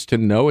others to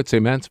know its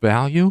immense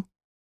value?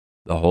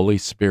 The Holy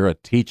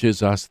Spirit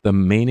teaches us the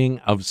meaning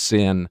of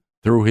sin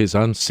through his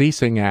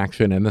unceasing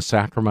action in the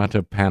sacrament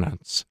of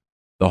penance.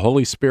 The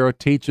Holy Spirit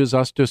teaches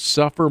us to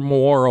suffer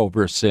more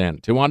over sin,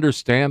 to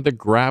understand the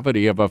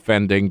gravity of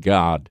offending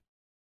God.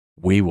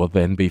 We will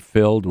then be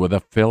filled with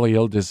a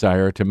filial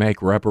desire to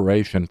make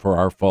reparation for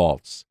our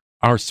faults.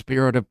 Our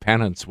spirit of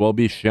penance will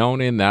be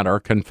shown in that our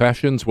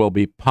confessions will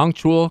be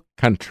punctual,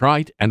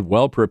 contrite, and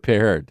well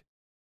prepared.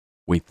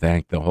 We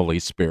thank the Holy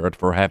Spirit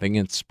for having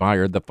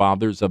inspired the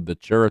fathers of the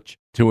Church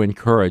to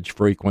encourage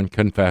frequent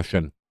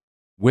confession.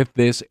 With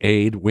this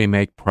aid, we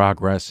make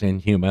progress in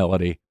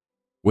humility.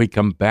 We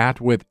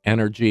combat with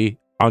energy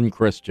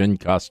unchristian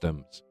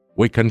customs.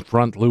 We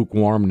confront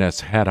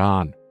lukewarmness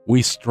head-on.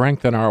 We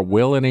strengthen our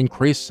will and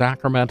increase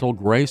sacramental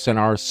grace in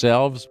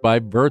ourselves by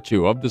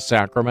virtue of the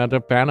sacrament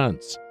of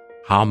penance.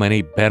 How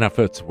many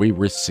benefits we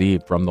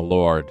receive from the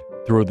Lord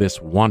through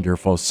this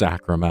wonderful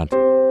sacrament.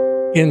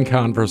 In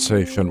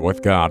Conversation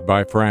with God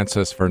by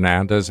Francis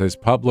Fernandez is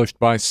published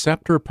by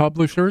Scepter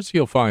Publishers.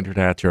 You'll find it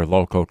at your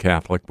local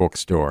Catholic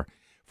bookstore.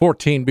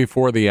 14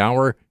 before the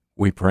hour,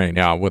 we pray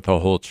now with the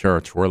whole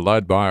church. We're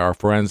led by our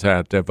friends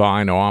at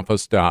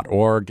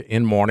divineoffice.org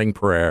in morning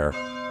prayer.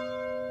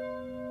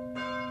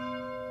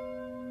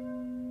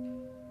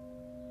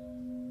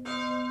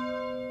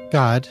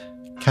 God,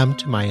 come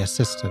to my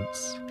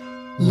assistance.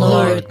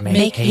 Lord,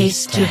 make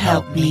haste to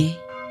help me.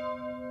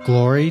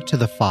 Glory to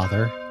the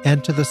Father,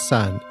 and to the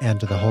Son, and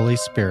to the Holy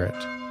Spirit.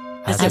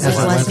 As it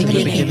was in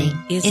the beginning,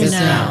 is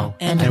now,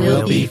 and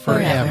will be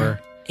forever.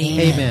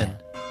 Amen.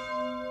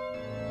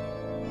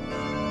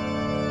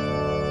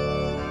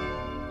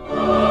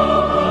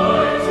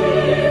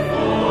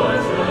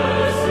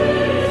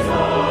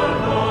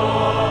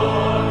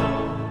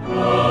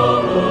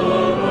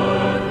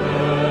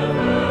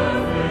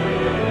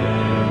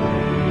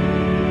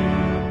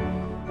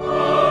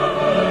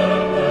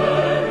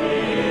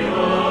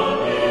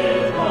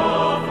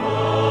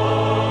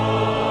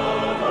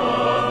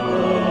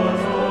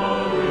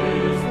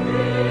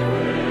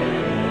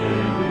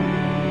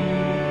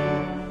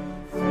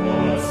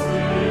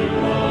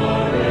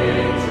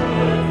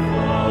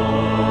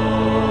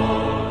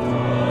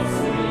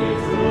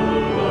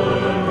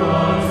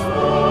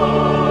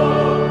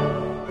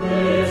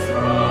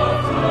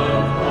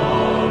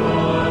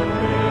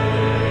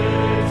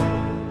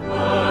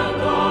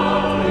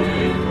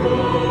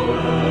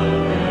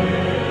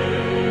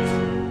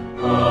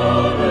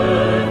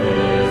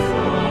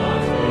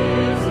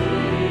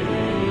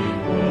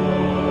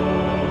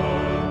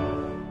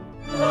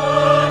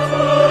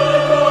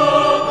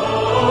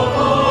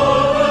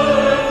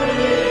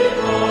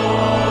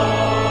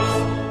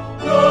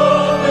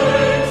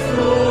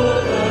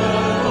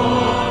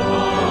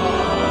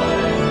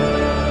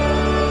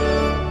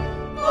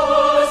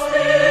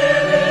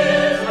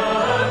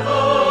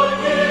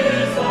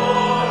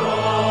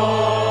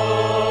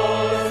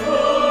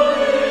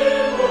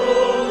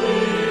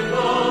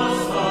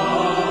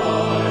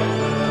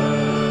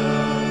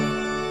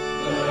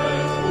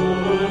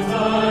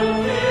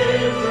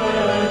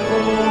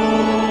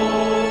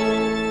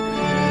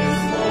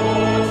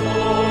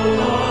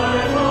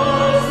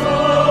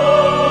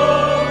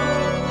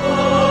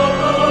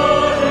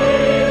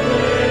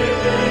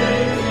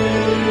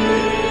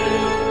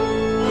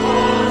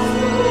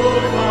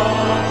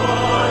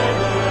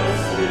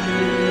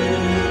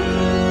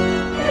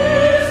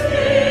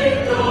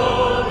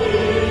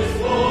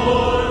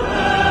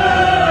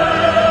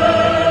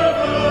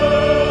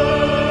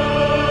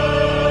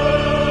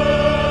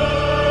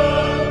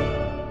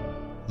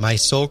 My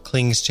soul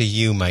clings to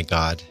you, my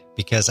God,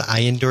 because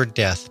I endure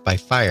death by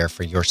fire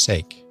for your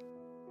sake.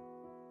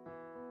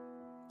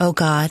 O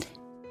God,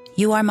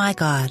 you are my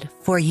God,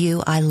 for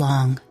you I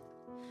long.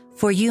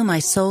 For you my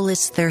soul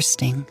is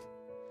thirsting.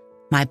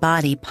 My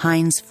body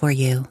pines for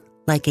you,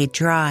 like a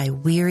dry,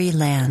 weary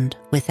land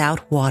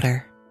without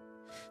water.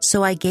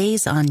 So I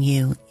gaze on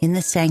you in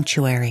the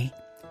sanctuary,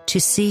 to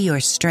see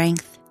your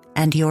strength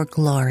and your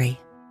glory.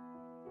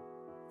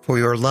 For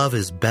your love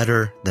is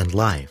better than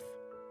life.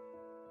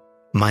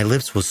 My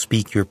lips will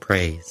speak your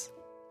praise.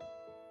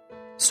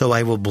 So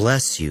I will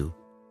bless you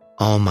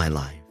all my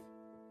life.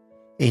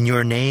 In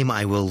your name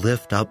I will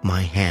lift up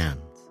my hands.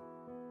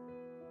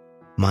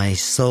 My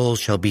soul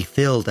shall be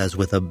filled as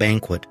with a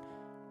banquet.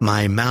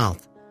 My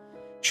mouth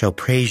shall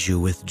praise you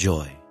with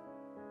joy.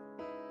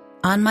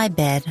 On my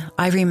bed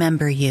I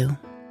remember you.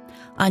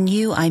 On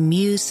you I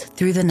muse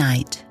through the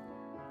night.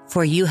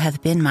 For you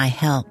have been my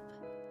help.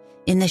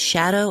 In the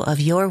shadow of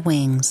your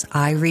wings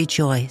I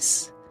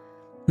rejoice.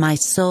 My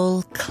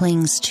soul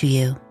clings to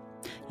you.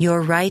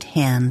 Your right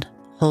hand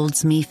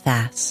holds me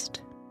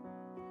fast.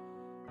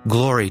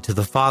 Glory to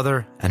the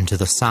Father, and to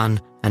the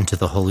Son, and to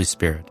the Holy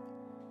Spirit.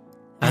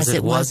 As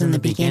it was in the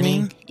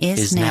beginning,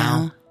 is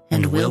now,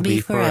 and will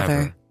be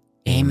forever.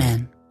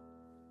 Amen.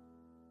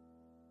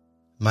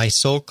 My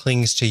soul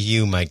clings to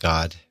you, my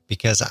God,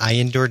 because I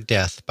endure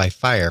death by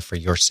fire for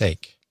your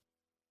sake.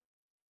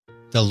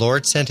 The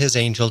Lord sent his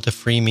angel to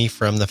free me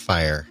from the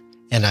fire,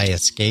 and I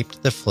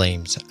escaped the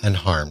flames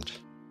unharmed.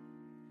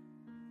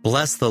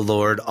 Bless the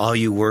Lord, all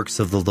you works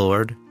of the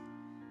Lord.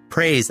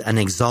 Praise and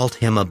exalt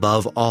him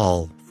above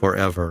all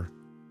forever.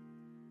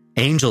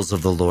 Angels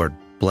of the Lord,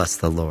 bless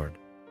the Lord.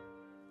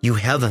 You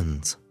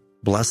heavens,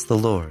 bless the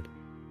Lord.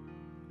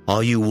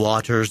 All you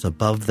waters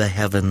above the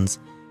heavens,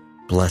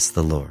 bless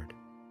the Lord.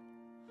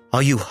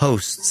 All you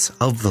hosts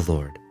of the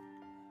Lord,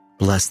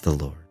 bless the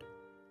Lord.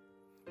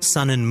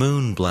 Sun and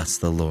moon, bless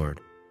the Lord.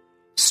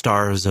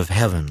 Stars of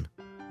heaven,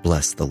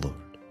 bless the Lord.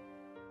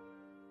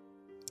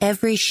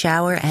 Every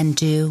shower and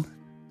dew,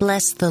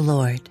 bless the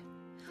Lord.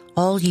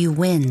 All you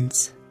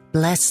winds,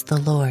 bless the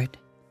Lord.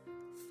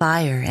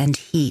 Fire and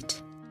heat,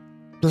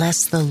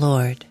 bless the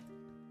Lord.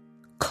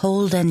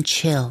 Cold and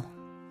chill,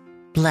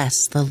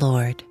 bless the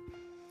Lord.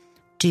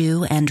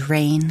 Dew and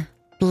rain,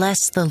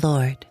 bless the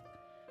Lord.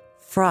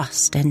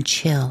 Frost and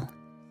chill,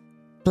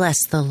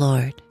 bless the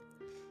Lord.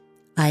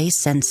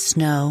 Ice and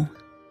snow,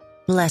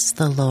 bless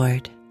the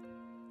Lord.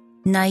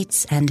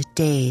 Nights and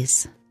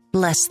days,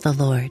 bless the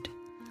Lord.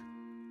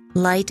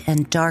 Light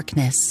and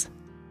darkness,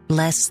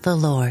 bless the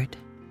Lord.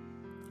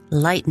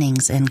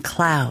 Lightnings and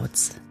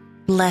clouds,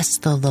 bless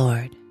the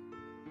Lord.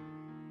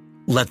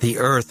 Let the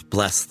earth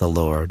bless the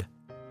Lord.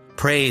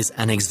 Praise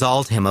and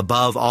exalt him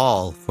above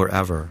all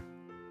forever.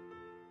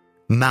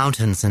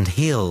 Mountains and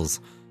hills,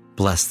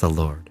 bless the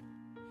Lord.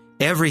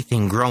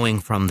 Everything growing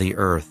from the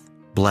earth,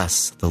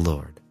 bless the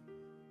Lord.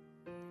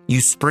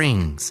 You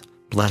springs,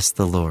 bless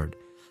the Lord.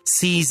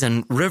 Seas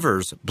and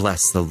rivers,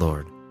 bless the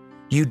Lord.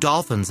 You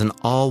dolphins and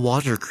all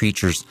water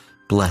creatures,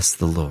 bless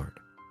the Lord.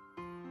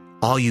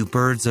 All you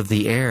birds of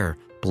the air,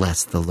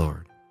 bless the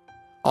Lord.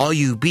 All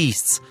you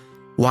beasts,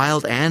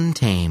 wild and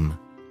tame,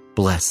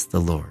 bless the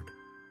Lord.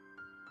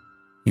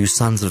 You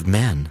sons of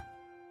men,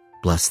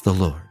 bless the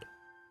Lord.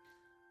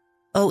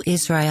 O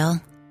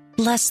Israel,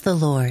 bless the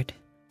Lord.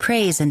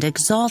 Praise and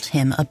exalt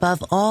him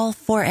above all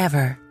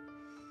forever.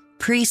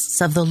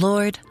 Priests of the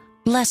Lord,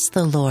 bless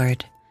the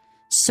Lord.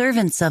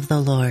 Servants of the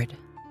Lord,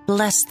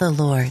 bless the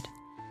Lord.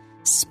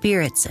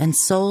 Spirits and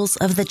souls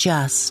of the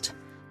just,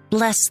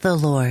 bless the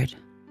Lord.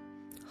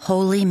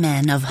 Holy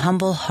men of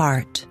humble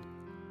heart,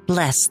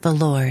 bless the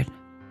Lord.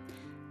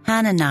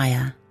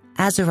 Hananiah,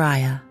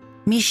 Azariah,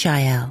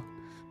 Mishael,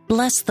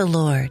 bless the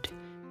Lord.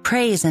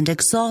 Praise and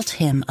exalt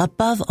him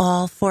above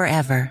all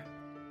forever.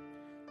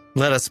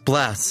 Let us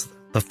bless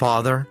the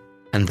Father,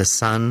 and the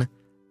Son,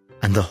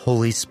 and the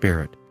Holy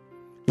Spirit.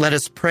 Let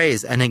us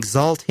praise and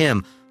exalt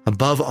him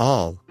above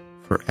all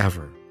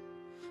forever.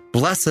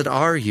 Blessed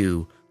are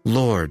you,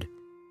 Lord,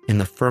 in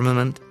the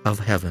firmament of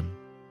heaven.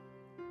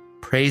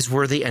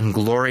 Praiseworthy and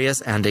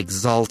glorious and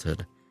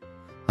exalted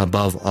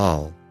above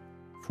all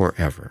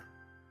forever.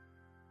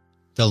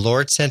 The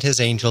Lord sent his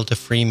angel to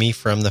free me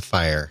from the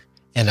fire,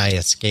 and I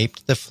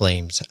escaped the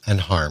flames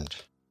unharmed.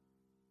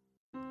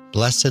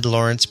 Blessed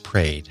Lawrence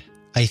prayed,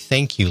 I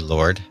thank you,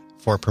 Lord,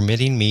 for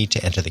permitting me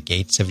to enter the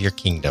gates of your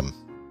kingdom.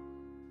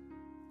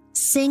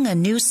 Sing a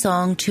new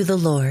song to the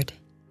Lord,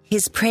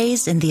 his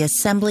praise in the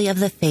assembly of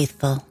the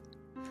faithful.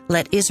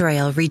 Let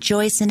Israel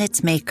rejoice in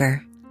its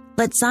Maker.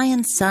 Let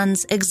Zion's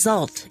sons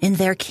exult in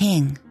their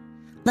King.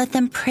 Let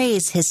them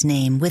praise his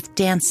name with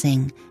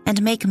dancing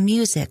and make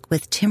music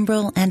with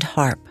timbrel and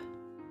harp.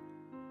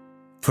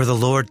 For the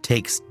Lord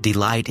takes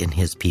delight in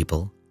his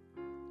people.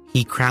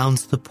 He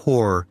crowns the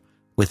poor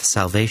with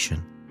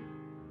salvation.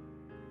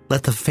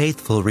 Let the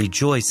faithful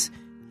rejoice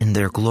in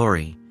their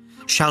glory,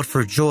 shout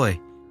for joy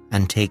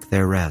and take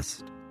their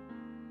rest.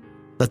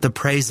 Let the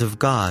praise of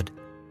God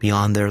be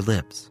on their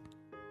lips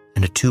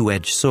and a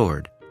two-edged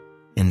sword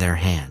in their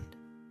hand.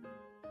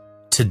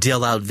 to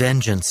deal out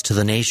vengeance to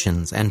the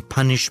nations and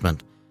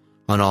punishment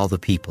on all the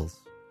peoples,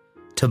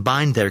 to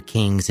bind their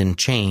kings in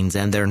chains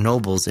and their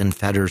nobles in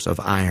fetters of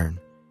iron,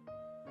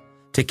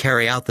 to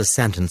carry out the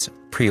sentence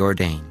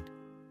preordained.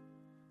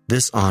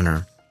 This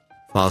honor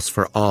falls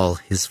for all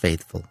his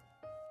faithful.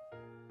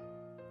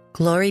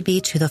 Glory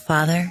be to the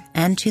Father,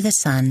 and to the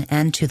Son,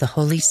 and to the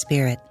Holy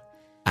Spirit.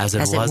 As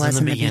it was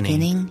in the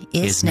beginning,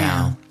 is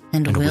now,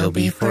 and will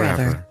be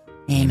forever.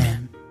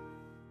 Amen.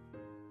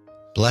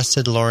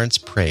 Blessed Lawrence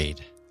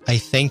prayed, I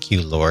thank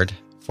you, Lord,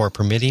 for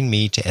permitting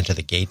me to enter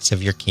the gates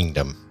of your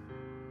kingdom.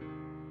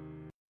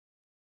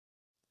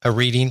 A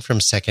reading from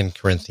 2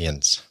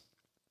 Corinthians.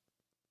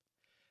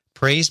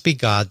 Praise be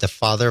God, the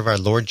Father of our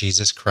Lord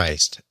Jesus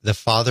Christ, the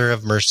Father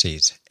of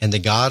mercies, and the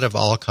God of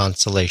all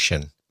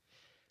consolation.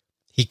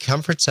 He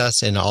comforts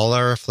us in all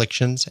our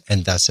afflictions,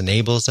 and thus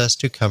enables us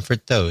to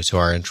comfort those who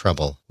are in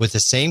trouble, with the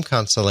same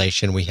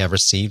consolation we have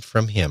received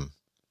from him.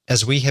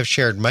 As we have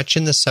shared much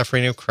in the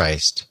suffering of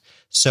Christ,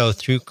 so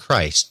through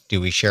Christ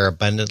do we share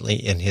abundantly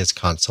in his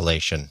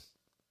consolation.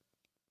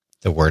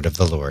 The word of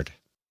the Lord.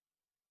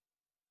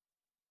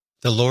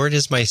 The Lord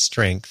is my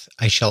strength,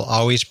 I shall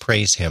always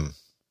praise him.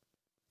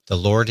 The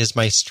Lord is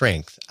my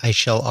strength, I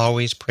shall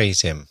always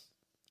praise him.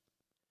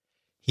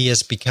 He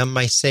has become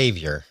my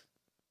Savior,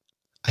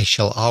 I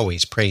shall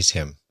always praise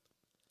him.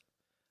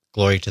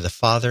 Glory to the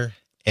Father,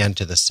 and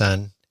to the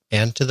Son,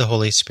 and to the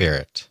Holy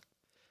Spirit.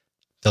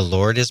 The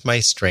Lord is my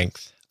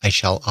strength, I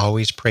shall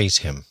always praise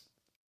him.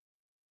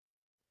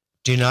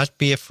 Do not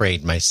be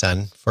afraid, my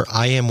son, for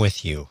I am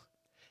with you.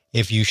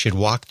 If you should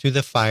walk through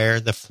the fire,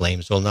 the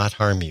flames will not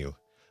harm you,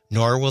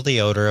 nor will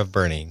the odor of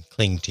burning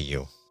cling to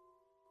you.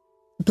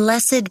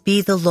 Blessed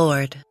be the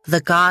Lord,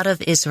 the God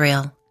of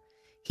Israel.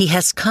 He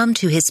has come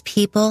to his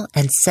people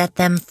and set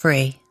them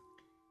free.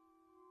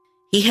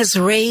 He has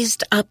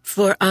raised up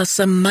for us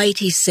a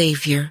mighty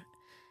Savior,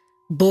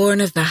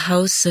 born of the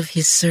house of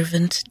his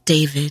servant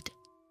David.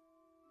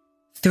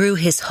 Through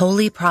his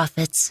holy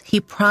prophets, he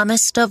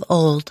promised of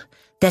old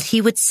that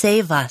he would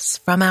save us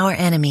from our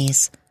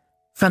enemies,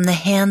 from the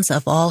hands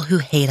of all who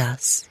hate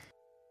us.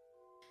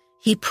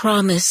 He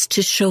promised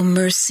to show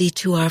mercy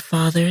to our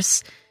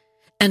fathers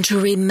and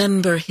to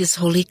remember his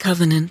holy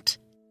covenant.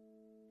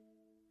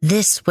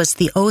 This was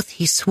the oath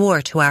he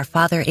swore to our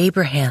father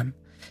Abraham,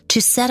 to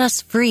set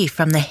us free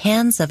from the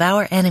hands of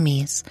our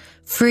enemies,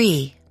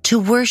 free to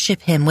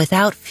worship him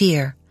without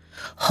fear,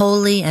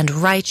 holy and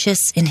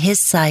righteous in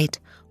his sight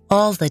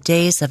all the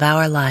days of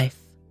our life.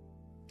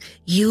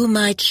 You,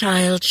 my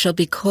child, shall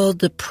be called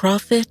the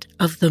prophet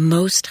of the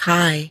Most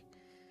High,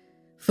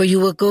 for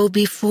you will go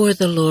before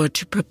the Lord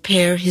to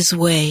prepare his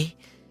way,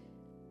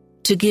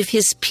 to give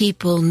his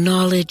people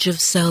knowledge of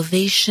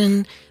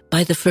salvation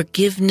by the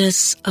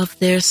forgiveness of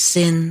their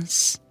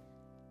sins.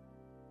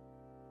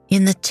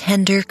 In the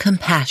tender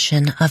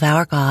compassion of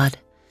our God,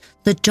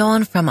 the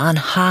dawn from on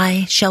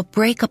high shall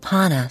break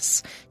upon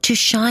us to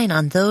shine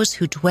on those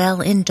who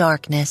dwell in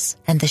darkness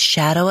and the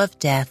shadow of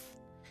death,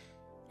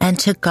 and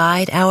to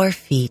guide our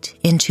feet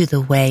into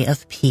the way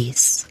of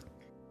peace.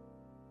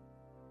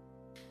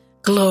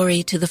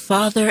 Glory to the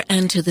Father,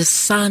 and to the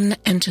Son,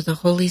 and to the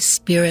Holy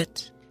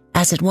Spirit.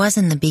 As it was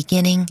in the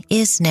beginning,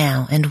 is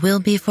now, and will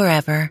be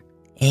forever.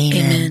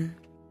 Amen. Amen.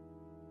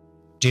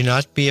 Do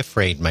not be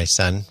afraid, my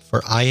son,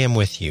 for I am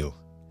with you.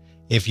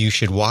 If you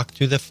should walk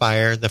through the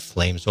fire, the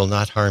flames will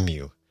not harm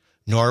you,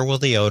 nor will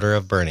the odor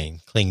of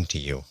burning cling to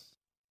you.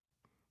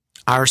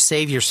 Our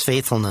Savior's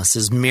faithfulness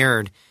is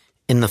mirrored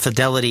in the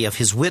fidelity of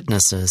his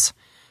witnesses,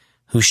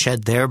 who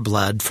shed their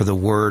blood for the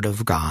word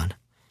of God.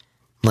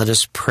 Let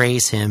us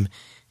praise him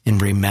in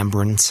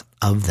remembrance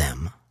of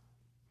them.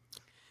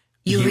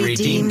 You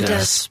redeemed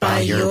us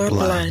by your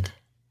blood.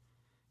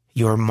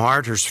 Your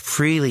martyrs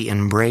freely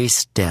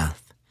embraced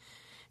death,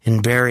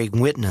 in bearing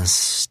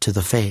witness to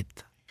the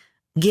faith.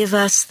 Give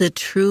us the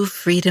true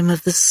freedom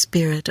of the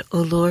Spirit, O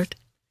Lord.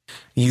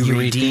 You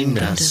redeemed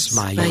us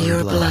by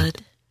your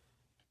blood.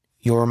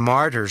 Your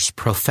martyrs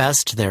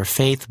professed their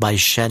faith by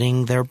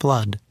shedding their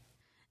blood.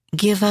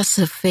 Give us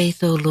a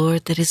faith, O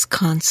Lord, that is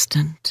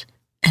constant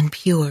and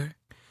pure.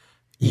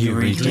 You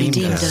redeemed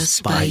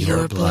us by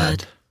your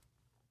blood.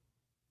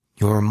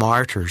 Your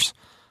martyrs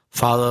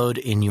followed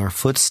in your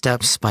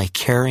footsteps by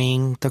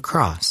carrying the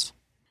cross.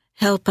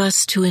 Help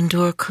us to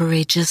endure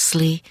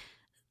courageously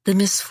the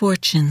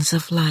misfortunes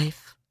of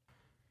life.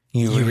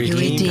 You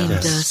redeemed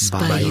us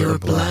by your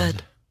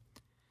blood.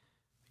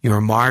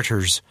 Your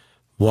martyrs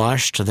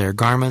washed their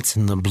garments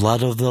in the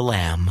blood of the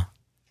Lamb.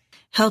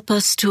 Help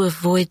us to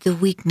avoid the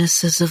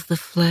weaknesses of the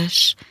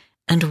flesh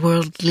and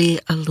worldly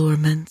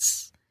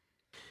allurements.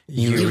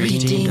 You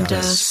redeemed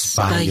us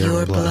by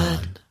your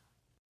blood.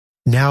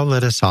 Now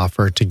let us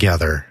offer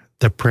together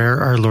the prayer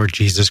our Lord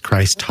Jesus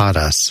Christ taught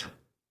us.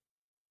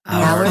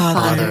 Our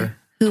Father,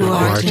 who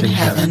art in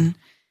heaven,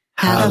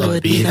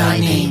 hallowed be thy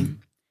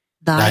name.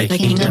 Thy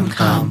kingdom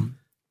come,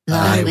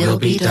 thy will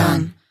be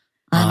done,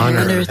 on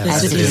earth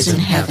as it is in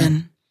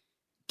heaven.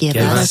 Give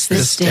us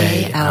this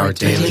day our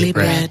daily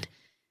bread,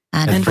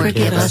 and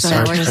forgive us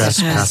our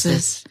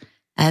trespasses,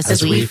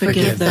 as we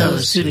forgive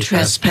those who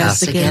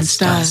trespass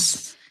against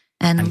us.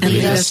 And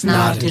lead us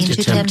not into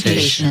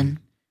temptation,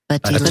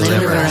 but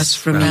deliver us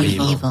from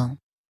evil.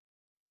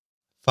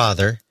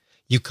 Father,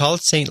 you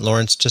called St.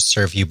 Lawrence to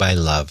serve you by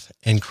love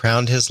and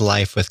crowned his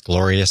life with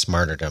glorious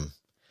martyrdom.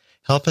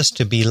 Help us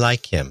to be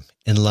like him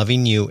in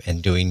loving you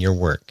and doing your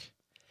work.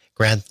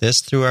 Grant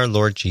this through our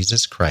Lord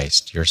Jesus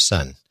Christ, your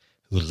Son,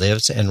 who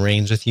lives and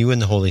reigns with you in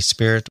the Holy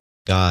Spirit,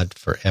 God,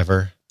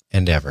 forever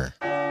and ever.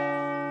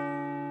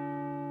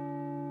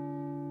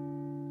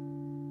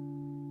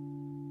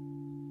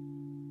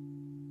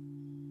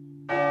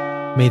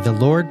 May the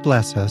Lord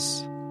bless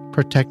us,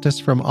 protect us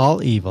from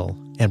all evil,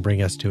 and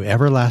bring us to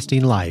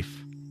everlasting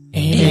life.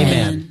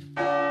 Amen.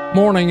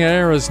 Morning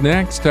Air is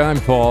next. I'm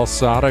Paul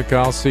Sadek.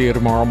 I'll see you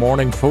tomorrow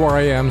morning, 4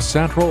 a.m.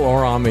 Central,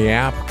 or on the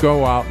app.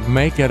 Go out,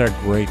 make it a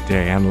great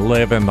day, and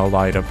live in the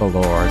light of the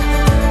Lord.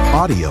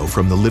 Audio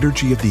from the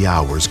Liturgy of the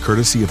Hours,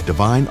 courtesy of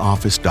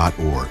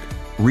DivineOffice.org.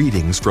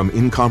 Readings from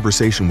In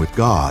Conversation with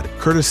God,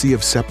 courtesy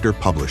of Scepter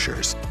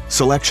Publishers.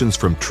 Selections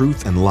from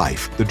Truth and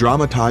Life, the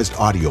dramatized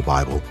audio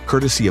Bible,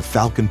 courtesy of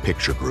Falcon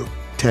Picture Group.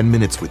 10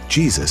 Minutes with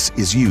Jesus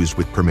is used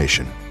with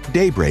permission.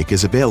 Daybreak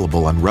is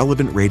available on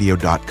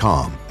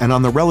RelevantRadio.com and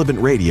on the Relevant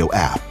Radio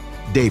app.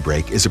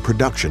 Daybreak is a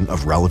production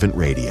of Relevant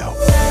Radio.